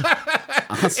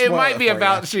 It might be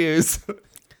about shoes.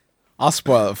 I'll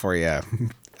spoil it for you.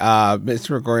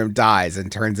 Mr. Megorium dies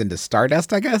and turns into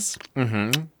Stardust, I guess.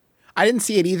 Mm-hmm. I didn't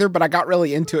see it either, but I got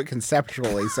really into it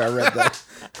conceptually, so I read the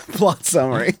plot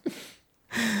summary.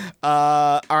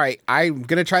 All right, I'm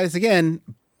going to try this again.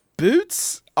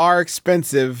 Boots are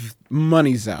expensive.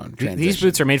 Money zone transition. These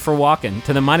boots are made for walking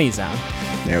to the money zone.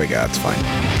 There we go. That's fine.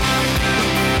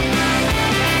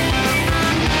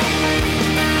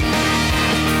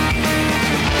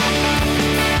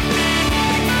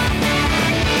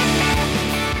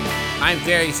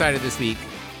 very excited this week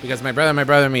because my brother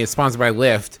and me is sponsored by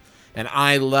Lyft, and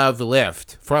I love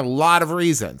Lyft for a lot of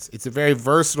reasons. It's a very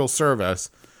versatile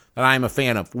service that I'm a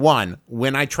fan of. One,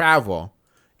 when I travel,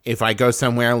 if I go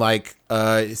somewhere like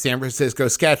San Francisco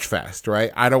Sketchfest,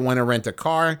 right? I don't want to rent a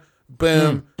car.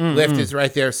 Boom. Lyft is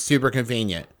right there. Super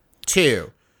convenient.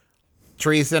 Two,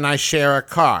 Teresa and I share a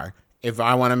car. If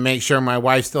I want to make sure my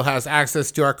wife still has access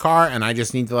to our car and I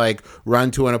just need to like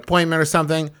run to an appointment or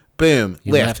something, boom,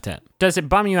 You Lyft. left it. Does it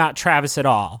bum you out, Travis, at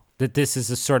all that this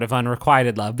is a sort of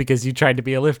unrequited love because you tried to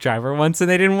be a Lyft driver once and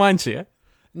they didn't want you?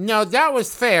 No, that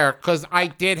was fair because I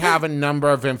did have a number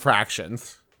of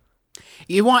infractions.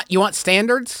 You want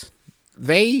standards?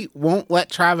 They won't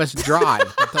let Travis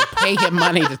drive, but they'll pay him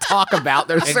money to talk about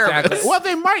their service. Well,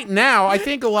 they might now. I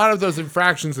think a lot of those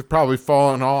infractions have probably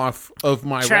fallen off of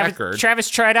my record. Travis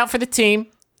tried out for the team,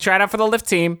 tried out for the Lyft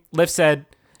team. Lyft said,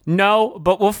 no,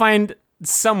 but we'll find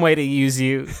some way to use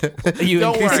you.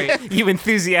 Don't worry. You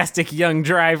enthusiastic young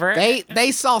driver.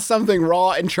 They saw something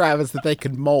raw in Travis that they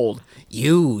could mold.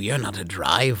 You're not a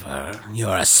driver.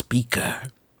 You're a speaker.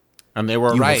 And they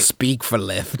were You right. will speak for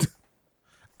Lyft.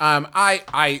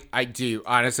 I do.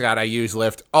 Honest to God, I use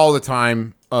Lyft all the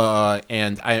time,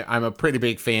 and I'm a pretty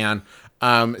big fan.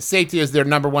 Safety is their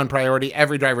number one priority.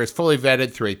 Every driver is fully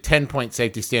vetted through a 10-point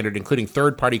safety standard, including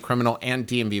third-party criminal and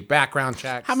DMV background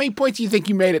checks. How many points do you think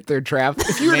you made it there, Trav?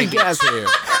 If you were to Maybe guess. two.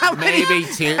 Maybe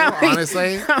two,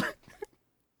 honestly.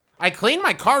 I cleaned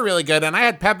my car really good, and I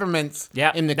had peppermints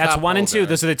in the that's cup 1 and 2. holder.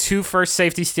 Those are the two first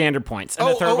safety standard points. And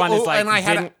the third one is like, and I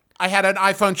had an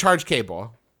iPhone charge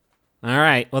cable. all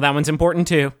right, well, that one's important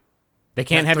too. They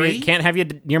can't have three? you. Can't have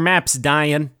your maps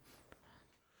dying.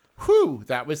 Whew,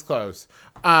 that was close.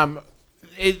 9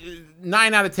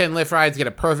 out of 10 Lyft rides get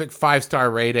a perfect 5-star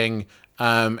rating.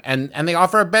 And they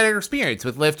offer a better experience.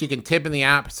 With Lyft, you can tip in the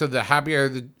app, so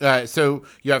so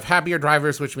you have happier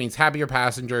drivers, which means happier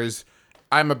passengers.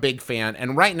 I'm a big fan.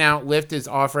 And right now, Lyft is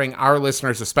offering our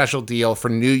listeners a special deal for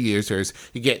new users.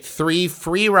 You get 3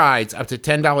 free rides up to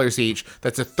 $10 each.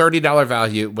 That's a $30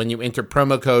 value when you enter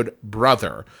promo code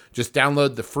BROTHER. Just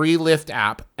download the free Lyft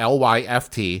app,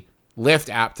 LYFT, Lyft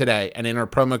app today, and enter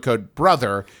promo code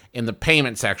BROTHER in the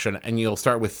payment section, and you'll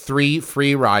start with 3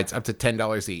 free rides up to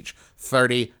 $10 each.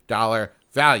 $30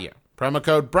 value. Promo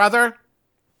code BROTHER.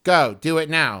 Go. Do it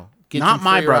now. Get Not some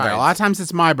my free brother. rides. A lot of times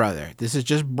it's my brother. This is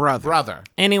just brother. Brother.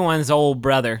 Anyone's old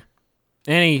brother,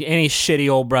 any shitty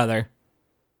old brother.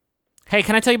 Hey,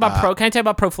 can I tell you about Can I tell you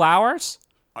about Pro Flowers?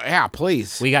 Yeah,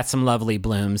 please. We got some lovely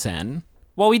blooms in.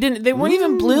 Well, we didn't. They weren't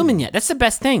even blooming yet. That's the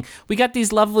best thing. We got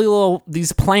these lovely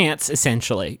these plants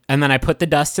essentially, and then I put the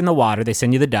dust in the water. They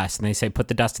send you the dust, and they say put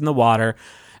the dust in the water,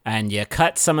 and you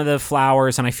cut some of the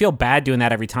flowers. And I feel bad doing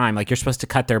that every time. Like you're supposed to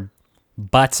cut their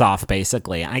butts off,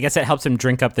 basically. I guess it helps them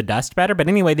drink up the dust better. But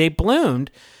anyway, they bloomed,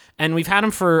 and we've had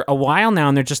them for a while now,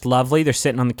 and they're just lovely. They're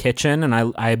sitting on the kitchen, and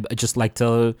I just like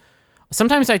to.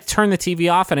 Sometimes I turn the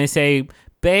TV off and I say,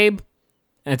 "Babe,"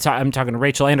 and I'm talking to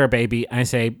Rachel and our baby, and I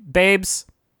say, "Babes,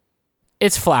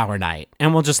 it's flower night,"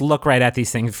 and we'll just look right at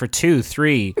these things for 2,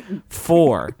 3,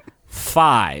 4,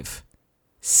 5,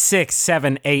 6,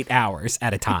 7, 8 hours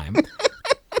at a time.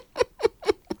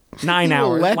 9 You will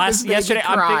hours. let this baby Yesterday,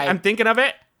 cry. I'm thinking of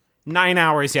it. 9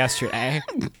 hours yesterday.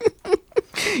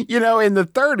 You know, in the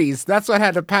 30s, that's what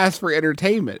had to pass for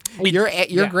entertainment.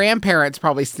 Your grandparents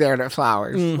probably stared at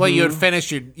flowers. Well, you had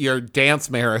finished your dance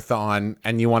marathon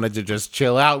and you wanted to just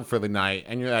chill out for the night,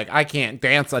 and you're like, I can't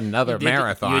dance another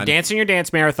marathon. You would dance in your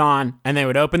dance marathon, and they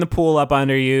would open the pool up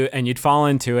under you, and you'd fall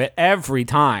into it every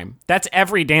time. That's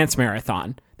every dance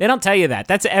marathon. They don't tell you that.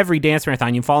 That's every dance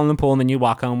marathon. You fall in the pool, and then you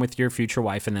walk home with your future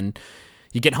wife, and then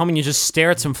you get home and you just stare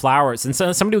at some flowers. And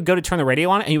so somebody would go to turn the radio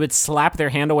on, and you would slap their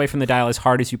hand away from the dial as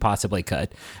hard as you possibly could.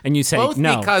 And you say, Both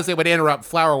no. because it would interrupt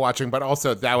flower watching, but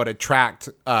also that would attract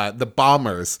the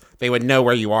bombers. They would know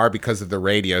where you are because of the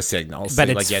radio signals. But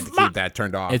So, it's you had to keep that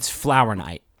turned off. It's flower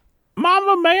night.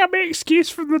 Mama, may I be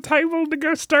excused from the table to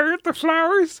go stare at the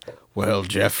flowers? Well,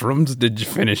 Jefframs, did you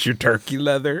finish your turkey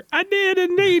leather? I did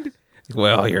indeed.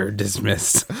 Well, you're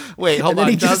dismissed. Wait, hold then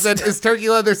on. he just- Is turkey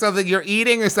leather something you're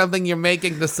eating or something you're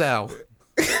making to sell?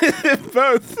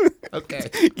 Both. Okay.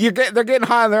 They're getting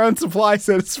high on their own supply,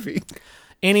 so to speak.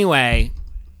 Anyway,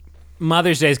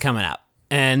 Mother's Day is coming up,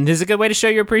 and this is a good way to show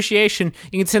your appreciation.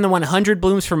 You can send the 100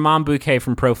 blooms for Mom bouquet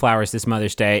from Pro Flowers this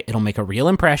Mother's Day. It'll make a real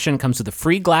impression. Comes with a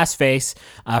free glass vase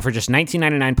for just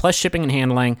 $19.99 plus shipping and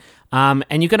handling.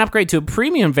 And you can upgrade to a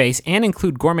premium vase and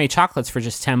include gourmet chocolates for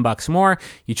just $10 more.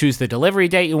 You choose the delivery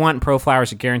date you want, and Pro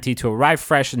Flowers are guaranteed to arrive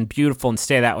fresh and beautiful and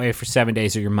stay that way for 7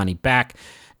 days or your money back.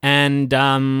 And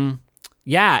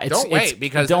yeah, Don't wait,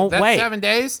 because that's 7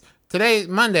 days. Today,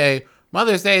 Monday,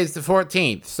 Mother's Day is the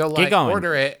 14th, so Get going.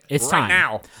 order it It's right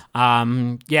time.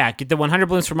 now. Get the 100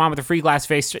 balloons for mom with a free glass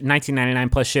vase,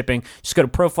 $19.99 plus shipping. Just go to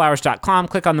proflowers.com,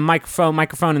 click on the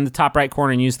microphone in the top right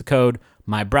corner, and use the code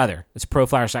MyBrother. It's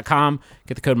proflowers.com.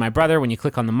 Get the code MyBrother when you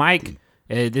click on the mic.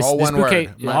 All one bouquet,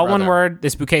 word, my all one brother. word.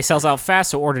 This bouquet sells out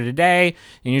fast, so order today.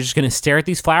 And you're just gonna stare at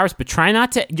these flowers, but try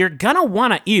not to. You're gonna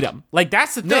want to eat them. Like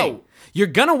that's the thing. No. You're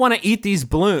gonna want to eat these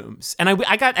blooms. And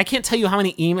I can't tell you how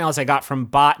many emails I got from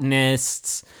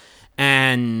botanists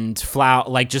and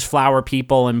flower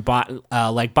people and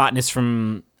botanists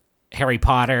from Harry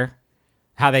Potter.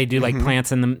 How they do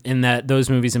plants in those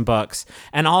movies and books,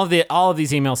 and all of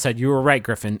these emails said you were right,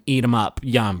 Griffin. Eat them up,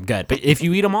 yum, good. But if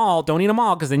you eat them all, don't eat them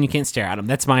all because then you can't stare at them.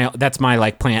 That's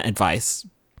my plant advice.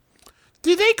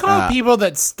 Do they call people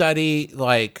that study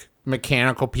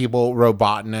mechanical people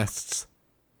robotanists?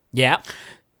 Yeah,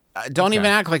 Don't even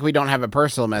act like we don't have a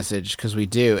personal message because we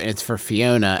do, and it's for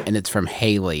Fiona, and it's from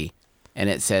Haley, and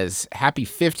it says, "Happy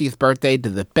 50th birthday to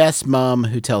the best mom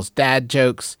who tells dad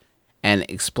jokes and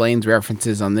explains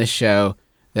references on this show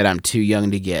that I'm too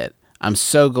young to get. I'm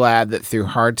so glad that through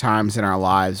hard times in our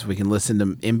lives, we can listen to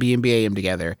MBMBaM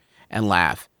together and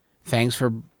laugh. Thanks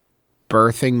for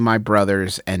birthing my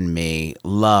brothers and me.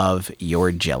 Love,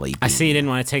 your jelly bean." I see you didn't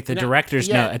want to take the director's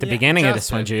note at the beginning of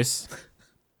this one, Juice.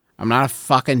 I'm not a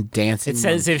fucking dancing. It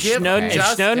says if Give Snowden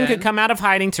Justin- could come out of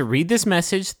hiding to read this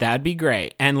message, that'd be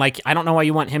great. And I don't know why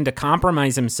you want him to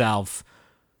compromise himself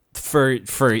for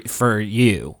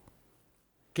you.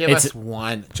 Give us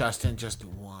one, Justin, just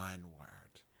one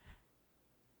word.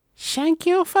 Thank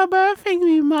you for birthing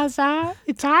me, mother.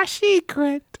 It's our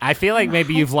secret. I feel like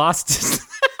maybe you've lost.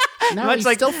 No, he's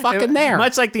still fucking there.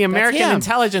 Much like the American him.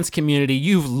 intelligence community,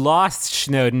 you've lost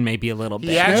Snowden maybe a little bit.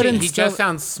 He just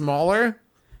sounds smaller.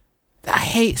 I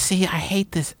hate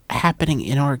this happening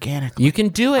inorganically. You can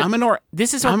do it. I'm an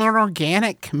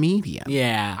organic comedian.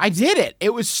 Yeah. I did it.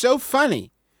 It was so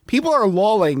funny. People are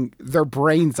lolling their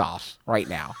brains off right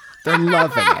now. They're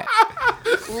loving it.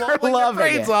 They're loving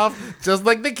Brains it. off, just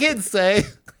like the kids say.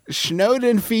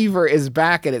 Snowden fever is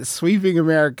back and it's sweeping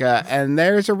America. And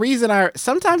there's a reason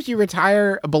sometimes you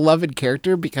retire a beloved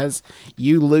character because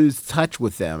you lose touch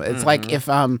with them. It's like if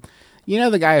you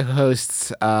know the guy who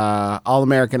hosts All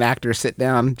American Actor Sit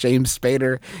Down, James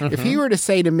Spader. If he were to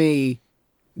say to me,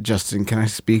 "Justin, can I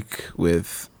speak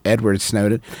with Edward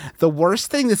Snowden?" The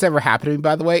worst thing that's ever happened to me,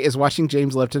 by the way, is watching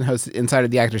James Lipton host Inside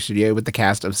of the Actor Studio with the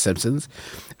cast of Simpsons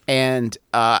and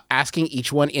asking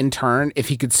each one in turn if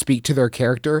he could speak to their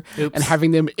character and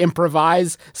having them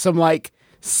improvise some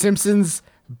Simpsons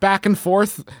back and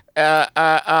forth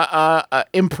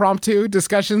impromptu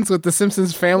discussions with the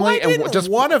Simpsons family. Why didn't just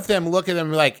one of them look at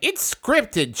him like, "It's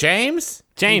scripted, James.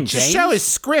 The show is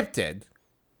scripted."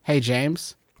 Hey,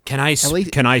 James. Can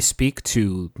I speak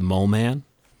to Mole Man?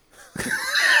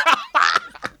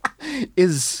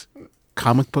 Is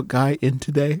Comic Book Guy in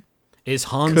today? Is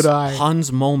Hans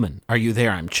Moleman? Are you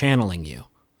there? I'm channeling you.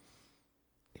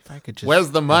 If I could just.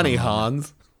 Where's the money,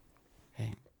 Hans?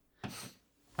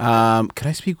 Could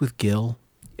I speak with Gil?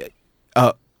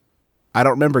 I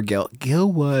don't remember Gil.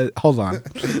 Gil was. Hold on.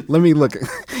 Let me look.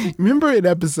 Remember an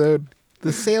episode,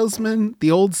 the salesman, the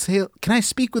old sale. Can I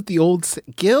speak with the old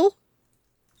Gil?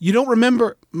 You don't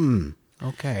remember?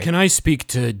 Okay. Can I speak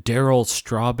to Daryl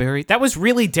Strawberry? That was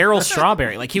really Daryl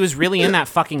Strawberry. He was really in that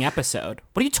fucking episode.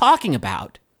 What are you talking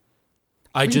about?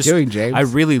 What are you doing, James? I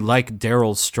really like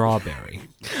Daryl Strawberry.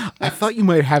 I thought you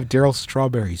might have Daryl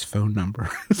Strawberry's phone number,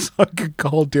 so I could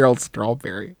call Daryl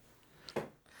Strawberry.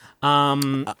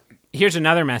 Here's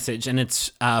another message, and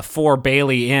it's for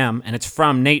Bailey M, and it's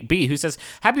from Nate B, who says,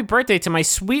 "Happy birthday to my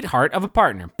sweetheart of a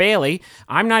partner. Bailey,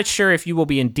 I'm not sure if you will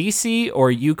be in DC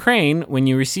or Ukraine when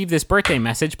you receive this birthday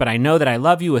message, but I know that I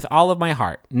love you with all of my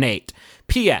heart. Nate.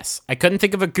 P.S. I couldn't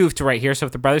think of a goof to write here, so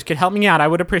if the brothers could help me out, I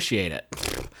would appreciate it."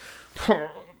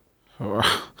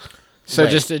 So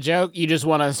just a joke? You just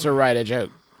want us to write a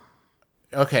joke?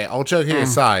 Okay, all joking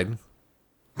aside,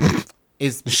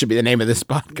 This should be the name of this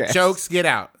podcast. jokes, get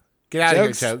out. Get out of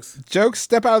here, jokes. Jokes,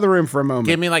 step out of the room for a moment.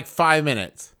 Give me 5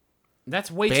 minutes.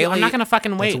 That's way too... Bailey, I'm not going to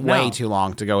fucking wait. It's way no. too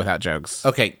long to go without jokes.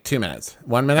 Okay, 2 minutes.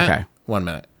 1 minute? Okay. 1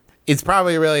 minute. It's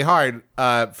probably really hard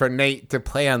for Nate to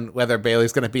plan whether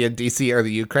Bailey's going to be in DC or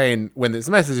the Ukraine when this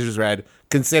message is read,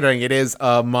 considering it is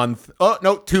a month... Oh,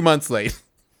 no, 2 months late.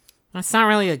 That's not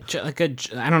really a good...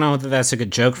 I don't know whether that's a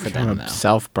good joke for them, though.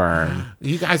 Self-burn.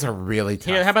 You guys are really tough.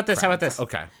 Here, how about this?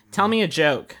 Okay. Tell me a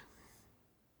joke.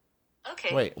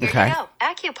 Okay, Wait, here okay. you go.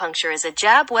 Acupuncture is a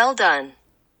jab well done.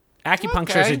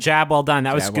 Acupuncture is a jab well done.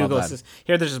 That was Jab well Google's. done.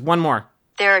 Here, there's just one more.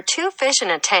 There are two fish in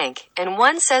a tank, and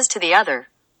one says to the other,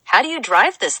 "How do you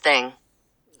drive this thing?"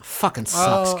 Fucking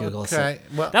sucks, Google. Okay.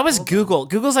 Well, That was Google.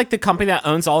 Google's like the company that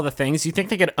owns all the things. You think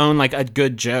they could own like a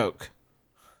good joke?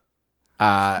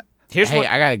 Here's one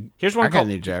I got called a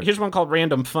new joke. Here's one called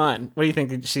Random Fun. What do you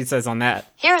think she says on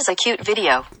that? Here's a cute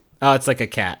video. Oh, it's like a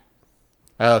cat.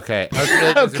 Okay.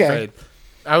 I was Okay. afraid.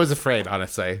 I was afraid,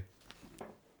 honestly.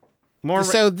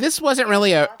 So this wasn't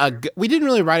really we didn't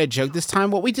really write a joke this time.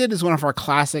 What we did is one of our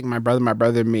classic my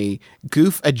brother and me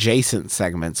goof adjacent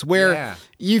segments where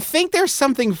you think there's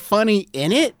something funny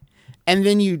in it and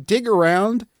then you dig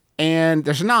around and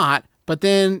there's not, but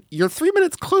then you're 3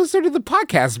 minutes closer to the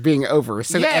podcast being over.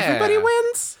 So everybody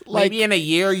wins. Maybe in a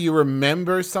year you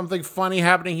remember something funny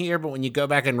happening here, but when you go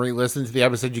back and re-listen to the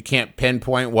episode, you can't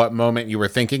pinpoint what moment you were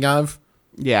thinking of.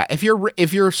 Yeah, if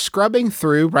you're scrubbing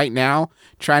through right now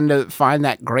trying to find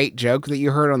that great joke that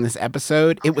you heard on this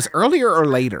episode, it was earlier or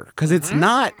later because it's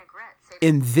not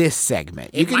in this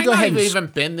segment. You It can might go not ahead have and even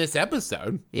been this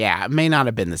episode. yeah, it may not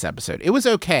have been this episode. It was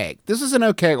okay. This is an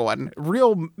okay one.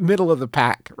 Real middle of the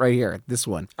pack right here. This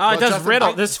one. Oh, it does Justin,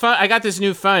 riddle. This phone. I got this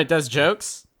new phone. It does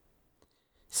jokes.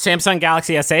 Samsung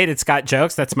Galaxy S8. It's got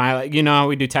jokes. That's my. You know how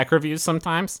we do tech reviews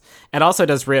sometimes. It also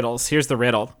does riddles. Here's the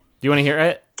riddle. Do you want to hear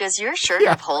it? Does your shirt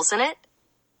have holes in it?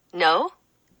 No?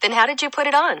 Then how did you put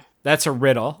it on? That's a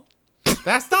riddle.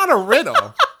 That's not a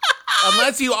riddle.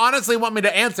 Unless you honestly want me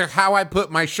to answer how I put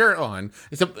my shirt on.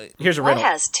 Here's a What riddle.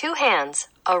 has 2 hands,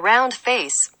 a round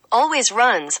face, always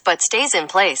runs but stays in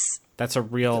place? That's a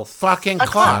real. Fucking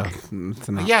clock. It's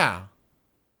not. Yeah.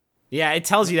 Yeah, it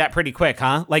tells you that pretty quick,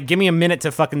 huh? Like, give me a minute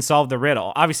to fucking solve the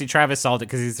riddle. Obviously, Travis solved it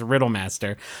because he's the riddle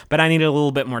master, but I needed a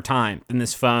little bit more time than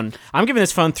this phone. I'm giving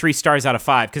this phone 3 stars out of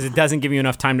 5 because it doesn't give you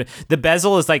enough time to. The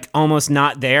bezel is like almost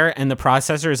not there, and the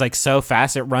processor is like so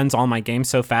fast. It runs all my games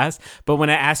so fast, but when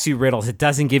it asks you riddles, it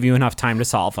doesn't give you enough time to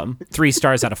solve them. 3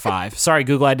 stars out of 5. Sorry,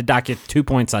 Google, I had to dock you 2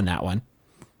 points on that one.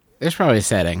 There's probably a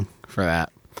setting for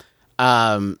that.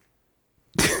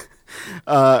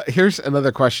 Here's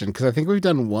another question because I think we've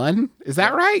done one. Is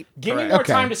that right? Give me more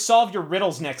time to solve your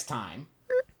riddles next time.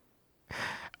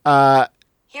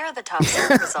 Here are the top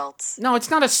search results. No, it's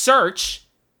not a search.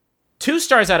 2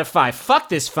 stars out of 5. Fuck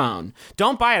this phone.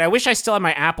 Don't buy it. I wish I still had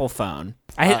my Apple phone.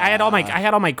 I had all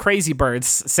my Crazy Birds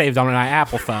saved on my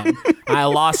Apple phone. I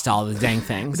lost all the dang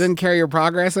things. Didn't carry your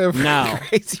progress over. No.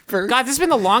 Crazy Bird. God, this has been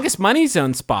the longest Money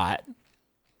Zone spot.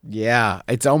 Yeah,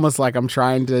 it's almost like I'm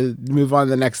trying to move on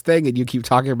to the next thing, and you keep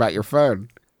talking about your phone.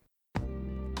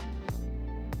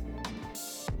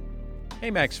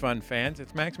 Hey, Max Fun fans,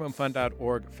 it's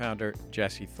MaximumFun.org founder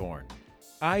Jesse Thorne.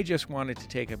 I just wanted to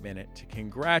take a minute to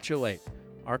congratulate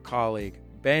our colleague,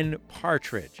 Ben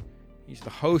Partridge. He's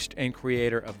the host and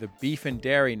creator of the Beef and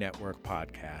Dairy Network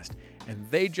podcast, and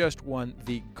they just won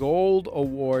the Gold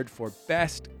Award for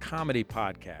Best Comedy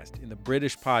Podcast in the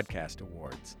British Podcast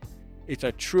Awards. It's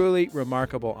a truly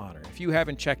remarkable honor. If you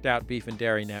haven't checked out Beef and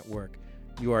Dairy Network,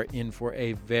 you are in for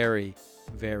a very,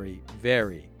 very,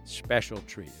 very special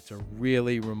treat. It's a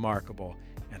really remarkable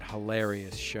and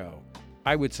hilarious show.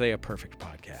 I would say a perfect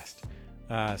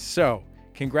podcast. So,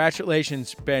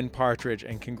 congratulations, Ben Partridge,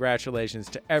 and congratulations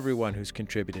to everyone who's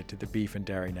contributed to the Beef and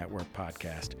Dairy Network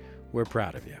podcast. We're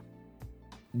proud of you.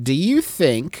 Do you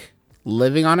think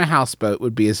living on a houseboat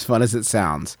would be as fun as it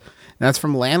sounds? That's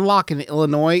from Landlock in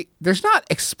Illinois. There's not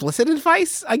explicit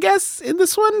advice, I guess, in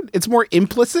this one. It's more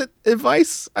implicit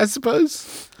advice, I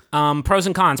suppose. Pros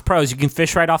and cons. Pros, you can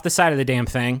fish right off the side of the damn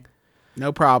thing.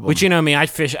 No problem. Which, you know me,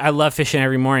 I love fishing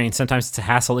every morning. Sometimes it's a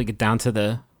hassle to get down to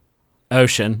the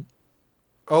ocean.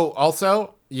 Oh,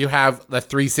 also, you have the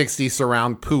 360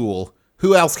 surround pool.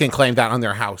 Who else can claim that on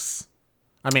their house?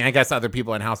 I mean, I guess other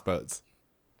people in houseboats.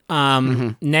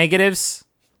 Negatives,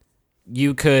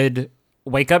 you could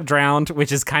wake up drowned,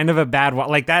 which is kind of a bad one.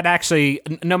 Like that actually,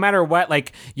 no matter what,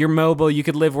 like you're mobile, you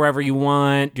could live wherever you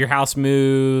want, your house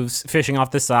moves, fishing off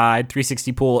the side,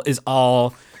 360 pool is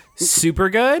all super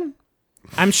good.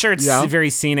 I'm sure it's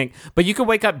very scenic, but you could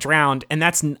wake up drowned, and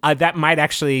that's that might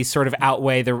actually sort of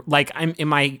outweigh the, like I'm in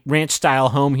my ranch style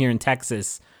home here in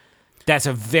Texas. That's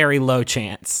a very low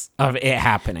chance of it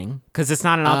happening because it's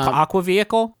not an aqua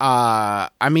vehicle. I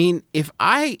mean, if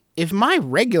my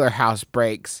regular house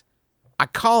breaks, I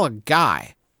call a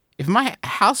guy. If my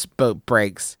houseboat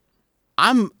breaks,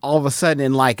 I'm all of a sudden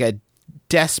in like a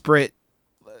desperate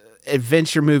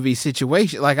adventure movie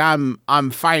situation. Like I'm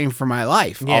fighting for my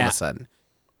life all of a sudden,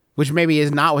 which maybe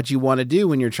is not what you want to do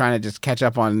when you're trying to just catch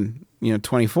up on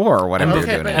 24 or whatever you're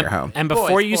doing at your home. And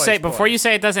before you say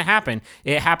it doesn't happen,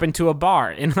 it happened to a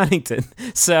bar in Huntington.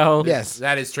 So yes,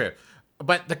 that is true.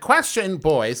 But the question,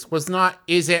 boys, was not,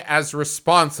 is it as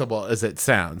responsible as it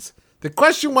sounds? The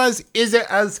question was, is it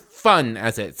as fun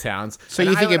as it sounds? So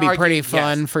And you I think would it'd be argue pretty yes.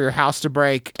 fun for your house to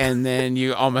break and then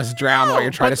you almost drown while you're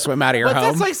trying to swim out of your But home?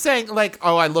 that's like saying, like,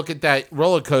 oh, I look at that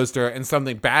roller coaster and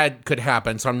something bad could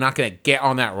happen, so I'm not going to get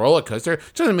on that roller coaster. It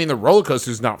doesn't mean the roller coaster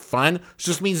is not fun. It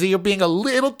just means that you're being a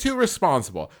little too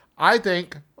responsible. I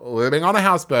think living on a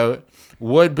houseboat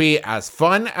would be as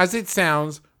fun as it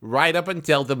sounds right up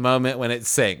until the moment when it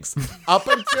sinks. Up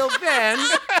until then...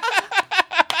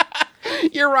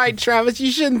 You're right, Travis.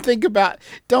 You shouldn't think about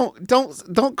don't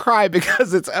cry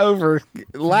because it's over.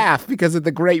 Laugh because of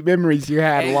the great memories you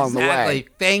had along the way.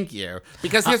 Thank you.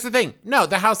 Because here's the thing. No,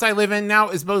 the house I live in now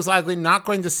is most likely not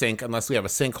going to sink unless we have a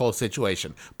sinkhole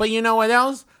situation. But you know what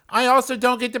else? I also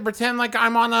don't get to pretend like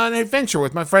I'm on an adventure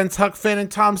with my friends Huck Finn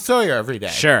and Tom Sawyer every day.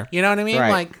 Sure. You know what I mean?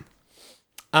 Right. Like,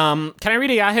 Can I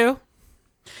read a Yahoo?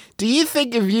 Do you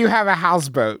think if you have a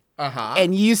houseboat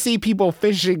and you see people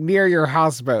fishing near your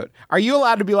houseboat, are you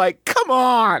allowed to be like, come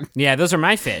on? Yeah, those are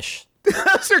my fish.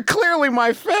 Those are clearly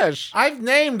my fish. I've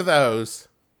named those.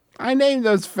 I named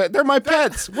those fish. They're my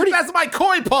pets. What do you... That's my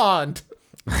koi pond.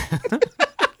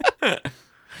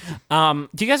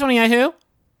 Do you guys want a Yahoo?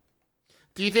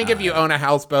 Do you think if you own a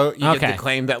houseboat, you get okay. to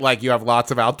claim that, like, you have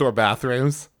lots of outdoor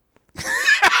bathrooms?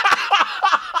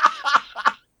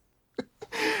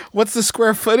 What's the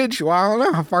square footage? Well, I don't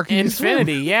know. How far can you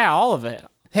Infinity, swim? yeah, all of it.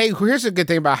 Hey, here's a good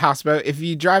thing about houseboat. If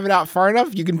you drive it out far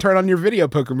enough, you can turn on your video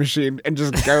poker machine and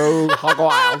just go hog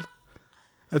wild.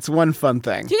 That's one fun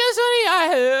thing. Do you guys want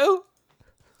a Yahoo?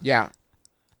 Yeah.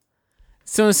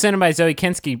 Someone sent it by Zoe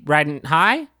Kinski riding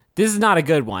high. This is not a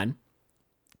good one.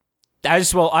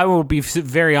 I will be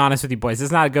very honest with you boys. This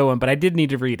is not a good one, but I did need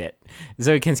to read it.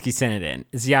 Zoe Kinski sent it in.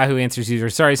 It's Yahoo Answers user.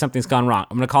 Sorry, something's gone wrong.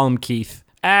 I'm going to call him Keith.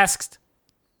 Asked,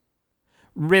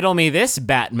 riddle me this,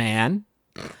 Batman.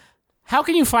 How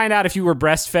can you find out if you were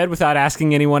breastfed without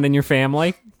asking anyone in your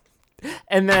family?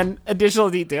 And then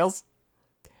additional details.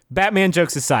 Batman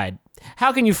jokes aside,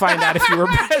 how can you find out if you were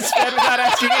breastfed without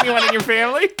asking anyone in your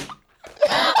family?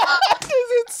 Does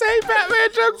it say Batman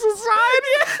jokes aside?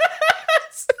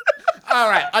 Yes. All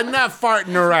right, enough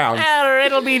farting around.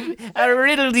 A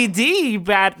riddle-dee-dee,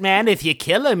 Batman. If you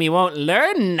kill him, he won't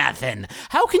learn nothing.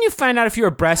 How can you find out if you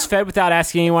were breastfed without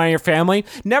asking anyone in your family?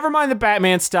 Never mind the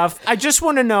Batman stuff. I just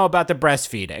want to know about the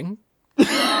breastfeeding.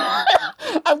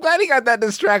 I'm glad he got that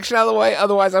distraction out of the way.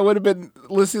 Otherwise, I would have been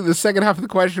listening to the second half of the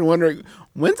question wondering,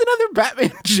 when's another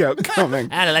Batman joke coming?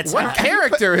 What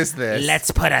character is this?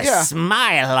 Let's put a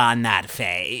smile on that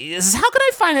face. How could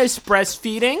I find out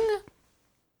breastfeeding?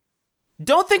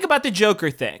 Don't think about the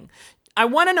Joker thing. I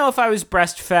want to know if I was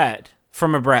breastfed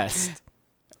from a breast.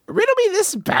 Riddle me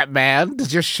this, Batman.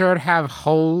 Does your shirt have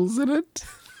holes in it?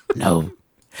 No.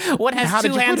 What has How two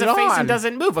did you hands, put a it face, on? and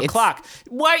doesn't move? A clock.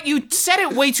 What? You said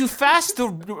it way too fast. The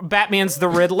Batman's the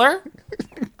Riddler.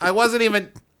 I wasn't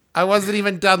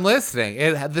even done listening.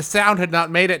 The sound had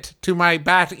not made it to my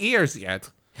bat ears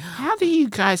yet. How do you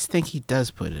guys think he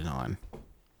does put it on?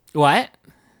 What?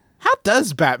 How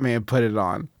does Batman put it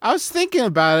on? I was thinking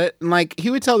about it, and like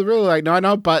he would tell the Riddler, like, no, I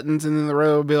know buttons, and then the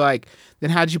Riddler would be like, then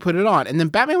how'd you put it on? And then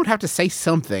Batman would have to say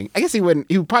something. I guess he wouldn't.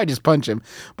 He would probably just punch him.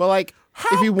 But like,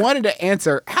 if he wanted to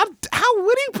answer, how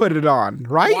would he put it on?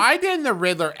 Right? Why didn't the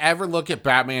Riddler ever look at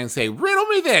Batman and say, "Riddle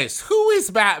me this. Who is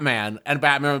Batman?" And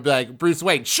Batman would be like, "Bruce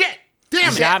Wayne." Shit.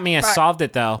 Damn it. Got me. I solved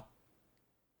it though.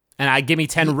 And I give me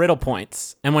 10 riddle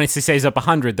points. And when he says up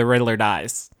 100, the Riddler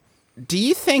dies. Do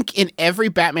you think in every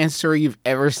Batman story you've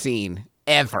ever seen,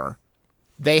 ever,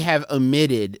 they have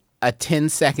omitted a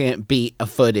 10-second beat of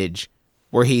footage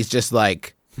where he's just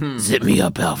like, zip me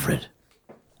up, Alfred.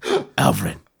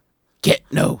 Alfred.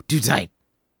 Do tight.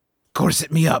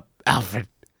 Corset me up, Alfred.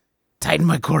 Tighten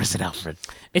my corset, Alfred.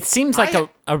 It seems like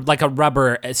a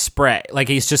rubber spray. Like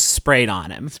he's just sprayed on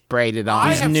him. Sprayed it on.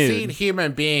 I him. have nude. seen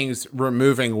human beings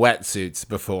removing wetsuits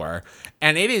before,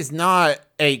 and it is not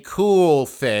a cool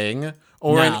thing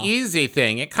or No. an easy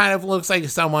thing. It kind of looks like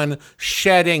someone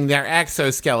shedding their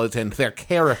exoskeleton, their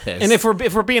carapace. And if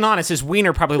we're being honest, his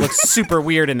wiener probably looks super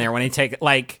weird in there when he take it.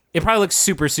 Like it probably looks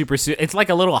super. It's like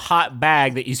a little hot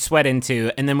bag that you sweat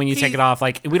into, and then when you take it off,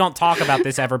 like we don't talk about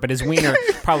this ever, but his wiener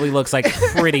probably looks like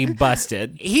pretty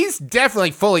busted. he's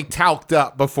definitely fully talked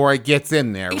up before he gets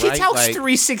in there, He right? talks Like,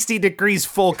 360 degrees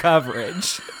full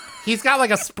coverage. he's got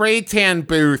like a spray tan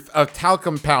booth of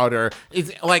talcum powder.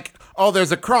 It's like, oh,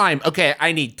 there's a crime. Okay,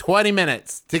 I need 20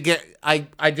 minutes to get, I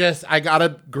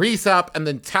gotta grease up and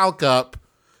then talc up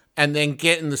and then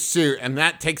get in the suit. And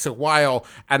that takes a while.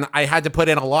 And I had to put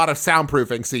in a lot of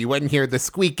soundproofing so you wouldn't hear the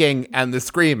squeaking and the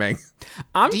screaming.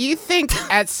 Do you think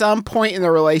at some point in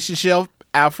the relationship,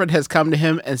 Alfred has come to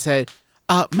him and said,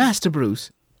 Master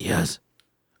Bruce, yes,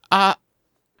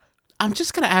 I'm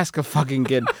just gonna ask a fucking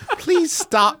kid. Please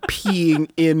stop peeing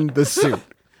in the suit,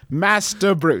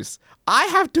 Master Bruce. I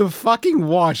have to fucking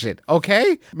wash it,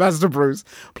 okay, Master Bruce?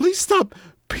 Please stop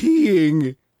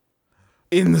peeing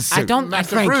in the suit.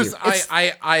 Master Thank Bruce,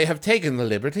 you. I have taken the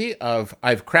liberty of,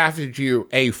 I've crafted you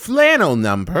a flannel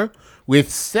number with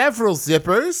several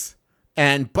zippers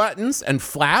and buttons and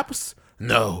flaps.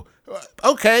 No.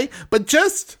 Okay, but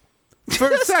just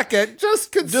for a second,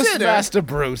 just consider. Just Master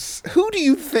Bruce. Who do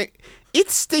you think? It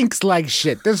stinks like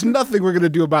shit. There's nothing we're gonna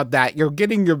do about that. You're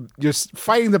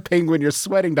fighting the penguin. You're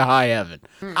sweating to high heaven.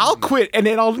 I'll quit, and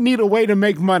then I'll need a way to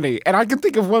make money. And I can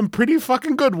think of one pretty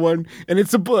fucking good one, and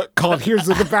it's a book called "Here's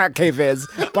What the Batcave Is"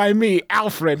 by me,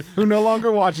 Alfred, who no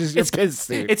longer watches your piss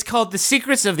suit. It's called "The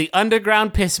Secrets of the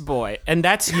Underground Piss Boy," and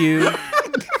that's you.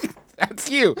 That's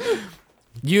you.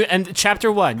 You and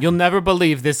chapter 1. You'll never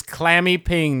believe this clammy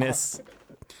peeingness.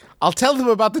 I'll tell them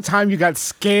about the time you got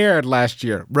scared last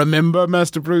year. Remember,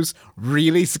 Master Bruce?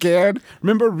 Really scared?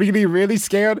 Remember really, really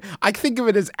scared? I think of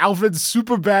it as Alfred's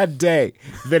super bad day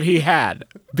that he had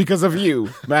because of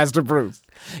you, Master Bruce.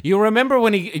 You remember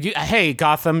when hey,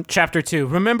 Gotham, chapter 2.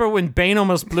 Remember when Bane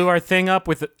almost blew our thing up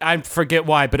with, I forget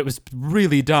why, but it was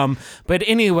really dumb. But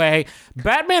anyway,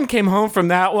 Batman came home from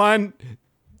that one,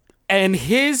 and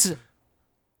his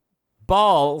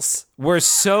balls were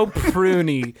so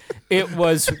pruny. It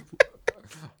was,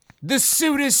 the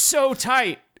suit is so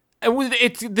tight.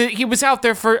 He was out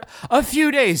there for a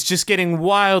few days just getting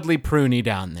wildly pruny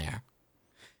down there.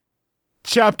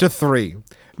 Chapter 3.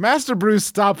 Master Bruce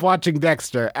stopped watching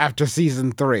Dexter after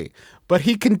season 3, but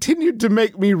he continued to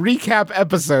make me recap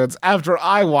episodes after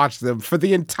I watched them for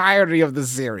the entirety of the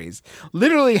series.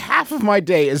 Literally half of my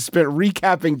day is spent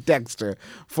recapping Dexter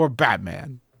for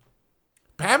Batman.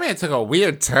 Batman took a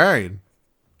weird turn.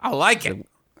 I like it.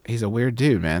 He's a weird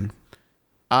dude, man.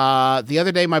 The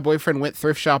other day, my boyfriend went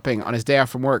thrift shopping on his day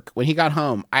off from work. When he got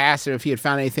home, I asked him if he had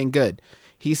found anything good.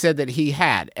 He said that he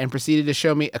had, and proceeded to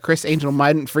show me a Chris Angel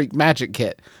Mindfreak Magic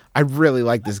Kit. I really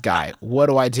like this guy. What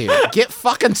do I do? Get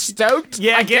fucking stoked?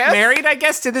 Yeah, get married, I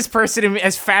guess, to this person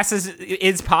as fast as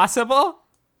is possible?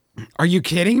 Are you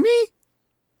kidding me?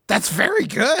 That's very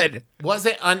good. Was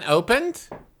it unopened?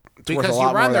 Because you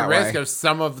run the risk of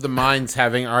some of the mines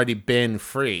having already been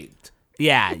freed.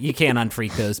 Yeah, you can't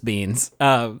unfreak those beans.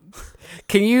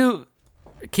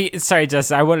 Sorry,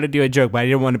 Justin, I wanted to do a joke, but I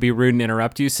didn't want to be rude and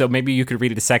interrupt you, so maybe you could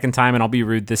read it a second time, and I'll be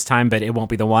rude this time, but it won't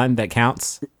be the one that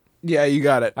counts. Yeah, you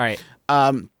got it. All right.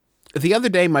 The other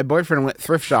day, my boyfriend went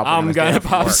thrift shopping. I'm going to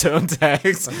pop some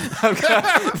tags. I've got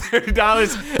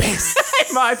 $30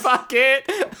 in my pocket.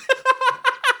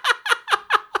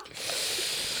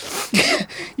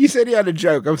 You said you had a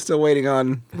joke. I'm still waiting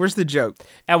on. Where's the joke?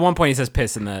 At one point, he says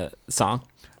piss in the song.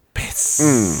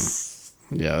 Piss.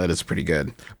 Yeah, that is pretty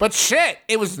good. But shit,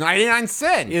 it was 99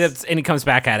 cents. And he comes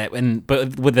back at it,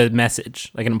 but with a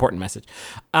message, like an important message.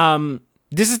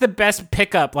 This is the best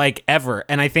pickup ever,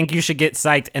 and I think you should get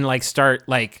psyched and start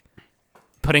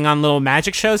putting on little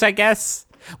magic shows, I guess.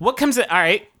 All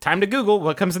right, time to Google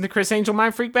what comes in the Chris Angel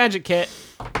Mindfreak Magic Kit.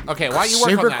 Okay, while you work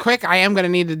super on that, quick, I am going to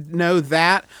need to know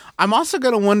that. I'm also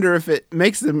going to wonder if it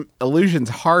makes the illusions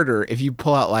harder if you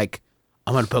pull out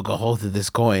I'm going to poke a hole through this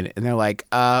coin, and they're like,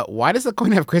 why does the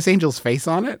coin have Chris Angel's face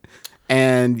on it?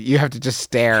 And you have to just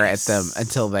stare at them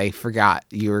until they forgot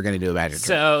you were going to do a magic trick.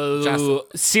 So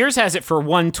Sears has it for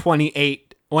 $128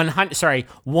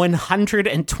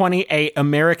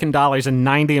 American dollars and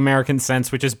 90 American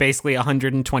cents, which is basically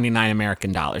 129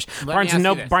 American dollars. Barnes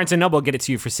and Noble get it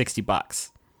to you for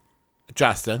 $60.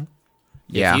 Justin,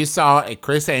 yeah. If you saw a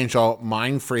Chris Angel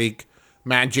Mindfreak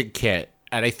Magic Kit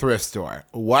at a thrift store,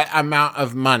 what amount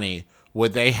of money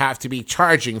would they have to be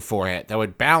charging for it that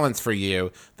would balance for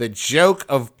you the joke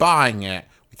of buying it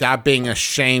without being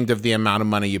ashamed of the amount of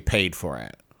money you paid for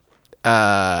it?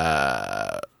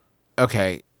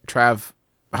 Okay, Trav,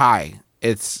 hi.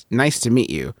 It's nice to meet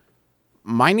you.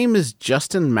 My name is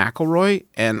Justin McElroy,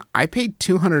 and I paid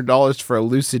 $200 for a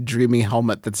lucid dreaming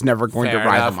helmet that's never going Fair to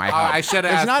ride enough. on my head. I should have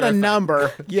There's asked not Griffin. a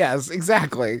number. Yes,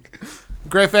 exactly.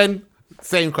 Griffin,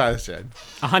 same question.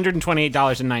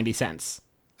 $128.90.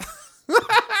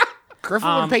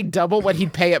 Griffin would pay double what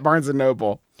he'd pay at Barnes &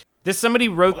 Noble. Somebody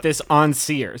wrote this on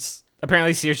Sears.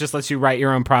 Apparently, Sears just lets you write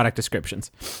your own product descriptions.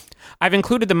 I've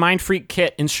included the Mindfreak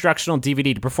Kit instructional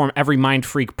DVD to perform every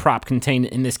Mindfreak prop contained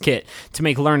in this kit to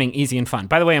make learning easy and fun.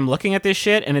 By the way, I'm looking at this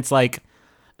shit, and it's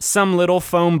some little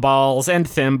foam balls and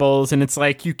thimbles, and it's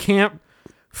you can't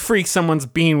freak someone's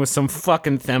bean with some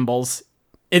fucking thimbles.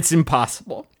 It's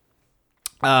impossible.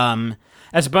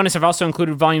 As a bonus, I've also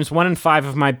included volumes 1 and 5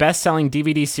 of my best-selling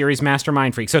DVD series, Master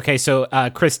Mindfreaks. Okay, so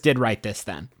Chris did write this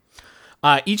then.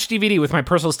 Each DVD with my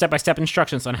personal step-by-step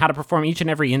instructions on how to perform each and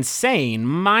every insane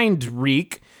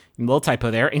Mindfreak, little typo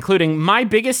there, including my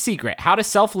biggest secret, how to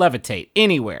self-levitate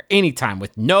anywhere, anytime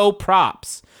with no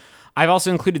props. I've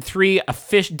also included 3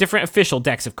 different official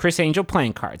decks of Chris Angel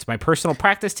playing cards, my personal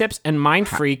practice tips, and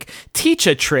Mindfreak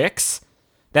teach-a-tricks.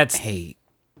 That's... Hey.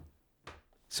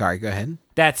 Sorry, go ahead.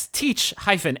 That's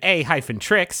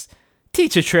teach-a-tricks.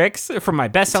 Teach-a-tricks from my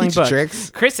best-selling book.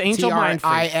 Teach-a-tricks? Chris Angel Mindfreak.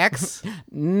 T-R-I-X?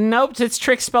 Nope, it's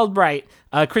tricks spelled right.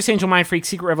 Chris Angel Mindfreak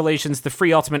Secret Revelations, the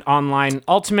free ultimate online,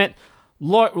 ultimate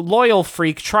loyal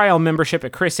freak trial membership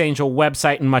at Chris Angel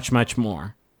website, and much, much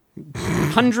more.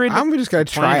 I'm just going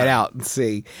to try it out and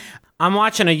see. I'm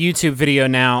watching a YouTube video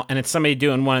now, and it's somebody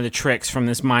doing one of the tricks from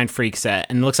this Mindfreak set,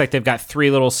 and it looks like they've got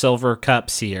 3 little silver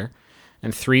cups here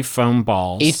and 3 foam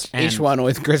balls. Each one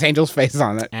with Chris Angel's face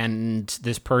on it. And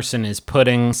this person is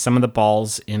putting some of the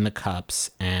balls in the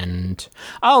cups, and...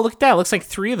 Oh, look at that. It looks like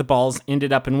 3 of the balls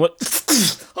ended up in what...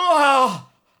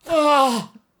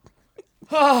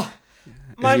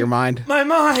 Your mind? My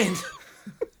mind.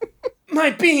 My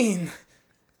bean.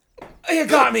 You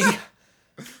got me.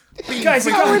 You guys,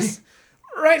 you got me.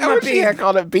 Right in my bean. I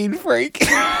called it Beanfreak.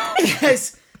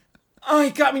 Yes. Oh,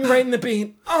 you got me right in the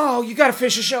bean. Oh, you gotta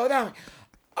finish the show without me.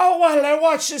 Oh, why did I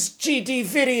watch this GD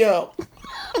video?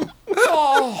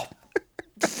 Oh.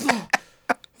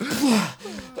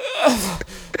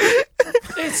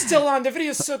 It's still on. The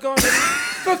video's still going.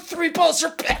 The 3 balls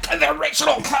are back in their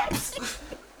original cups.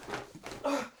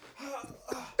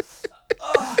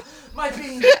 My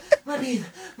bean. My bean.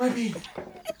 My bean.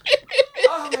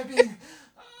 Oh, my bean.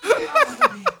 Oh, my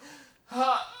bean.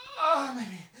 Oh, my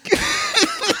bean.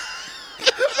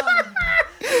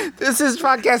 This is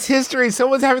podcast history.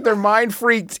 Someone's having their mind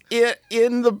freaked in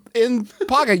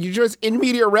pocket. You just in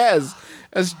media res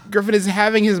as Griffin is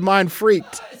having his mind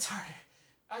freaked. It's hard.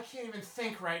 I can't even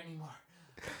think right anymore.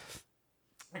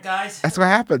 Guys. That's what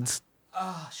happens.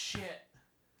 Oh, shit.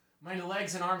 My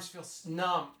legs and arms feel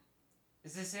numb.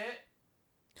 Is this it?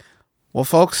 Well,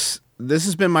 folks, this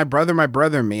has been My Brother,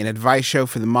 and Me, an advice show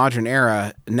for the modern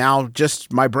era. Now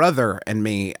just my brother and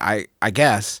me, I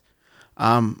guess.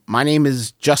 My name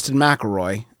is Justin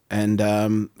McElroy,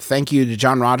 and thank you to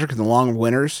John Roderick and the Long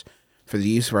Winters for the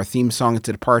use of our theme song at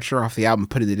the departure off the album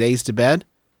Putting the Days to Bed.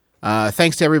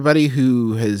 Thanks to everybody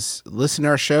who has listened to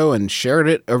our show and shared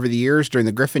it over the years during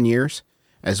the Griffin years,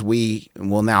 as we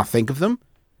will now think of them.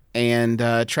 And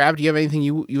Trav, do you have anything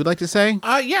you would like to say?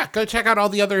 Yeah, go check out all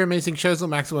the other amazing shows at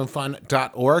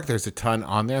MaximumFun.org. There's a ton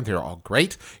on there. They're all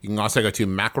great. You can also go to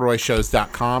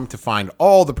McElroyShows.com to find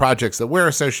all the projects that we're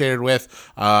associated with,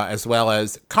 as well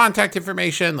as contact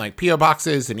information like P.O.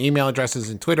 boxes and email addresses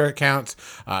and Twitter accounts,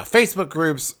 Facebook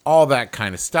groups, all that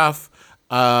kind of stuff.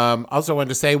 Also wanted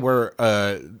to say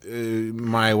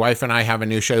my wife and I have a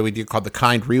new show that we do called The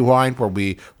Kind Rewind, where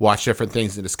we watch different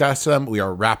things and discuss them. We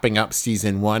are wrapping up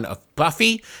season 1 of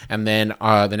Buffy, and then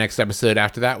the next episode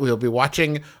after that, we'll be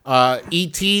watching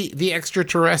E.T. the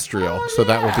Extraterrestrial. So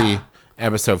that will be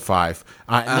episode 5.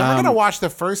 And then we're going to watch the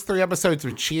first 3 episodes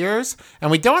of Cheers, and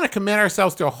we don't want to commit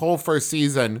ourselves to a whole first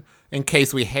season in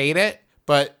case we hate it,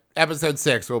 but episode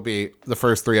 6 will be the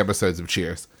first 3 episodes of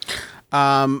Cheers. We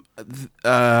got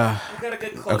a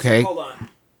good closer. Okay. Hold on.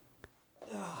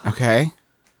 Okay.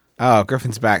 Oh,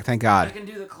 Griffin's back. Thank God. I can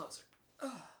do the closer.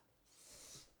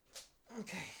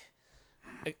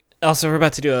 Okay. Also, we're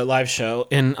about to do a live show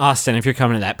in Austin. If you're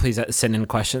coming to that, please send in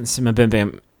questions to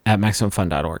MBMBaM at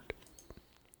MaximumFun.org.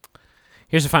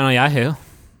 Here's the final Yahoo.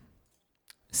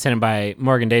 Sent in by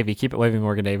Morgan Davey. Keep it waving,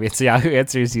 Morgan Davey. It's the Yahoo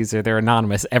Answers user. They're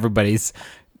anonymous. Everybody's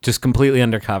just completely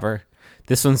undercover.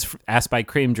 This one's asked by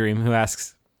Cream Dream, who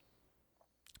asks,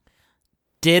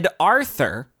 did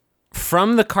Arthur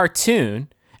from the cartoon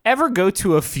ever go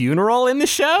to a funeral in the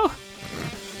show?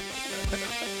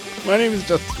 My name is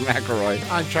Justin McElroy.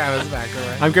 I'm Travis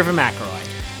McElroy. I'm Griffin McElroy.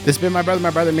 This has been My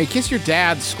Brother, and Me. Kiss your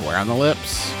dad square on the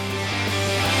lips.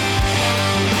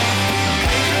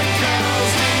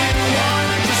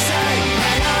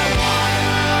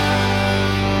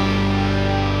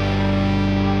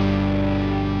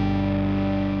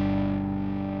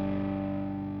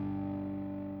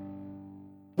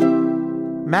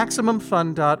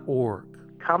 MaximumFun.org.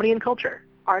 Comedy and culture.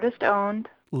 Artist owned.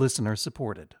 Listener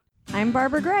supported. I'm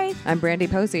Barbara Gray. I'm Brandy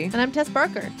Posey. And I'm Tess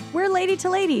Barker. We're Lady to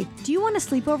Lady. Do you want to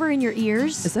sleep over in your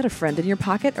ears? Is that a friend in your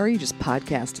pocket, or are you just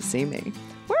podcast to see me?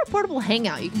 We're a portable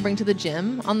hangout you can bring to the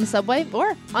gym, on the subway,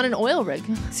 or on an oil rig.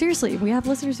 Seriously, we have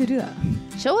listeners who do that.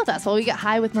 Chill with us while we get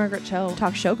high with Margaret Cho.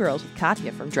 Talk showgirls with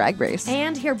Katya from Drag Race.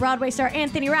 And hear Broadway star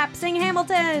Anthony Rapp sing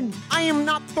Hamilton. I am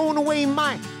not throwing away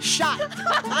my shot.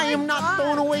 I am not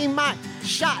throwing away my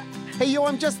shot. Hey, yo,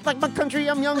 I'm just like my country.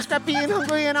 I'm young, scrappy, and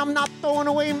hungry, and I'm not throwing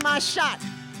away my shot.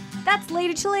 That's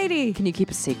Lady to Lady. Can you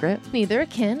keep a secret? Neither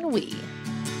can we.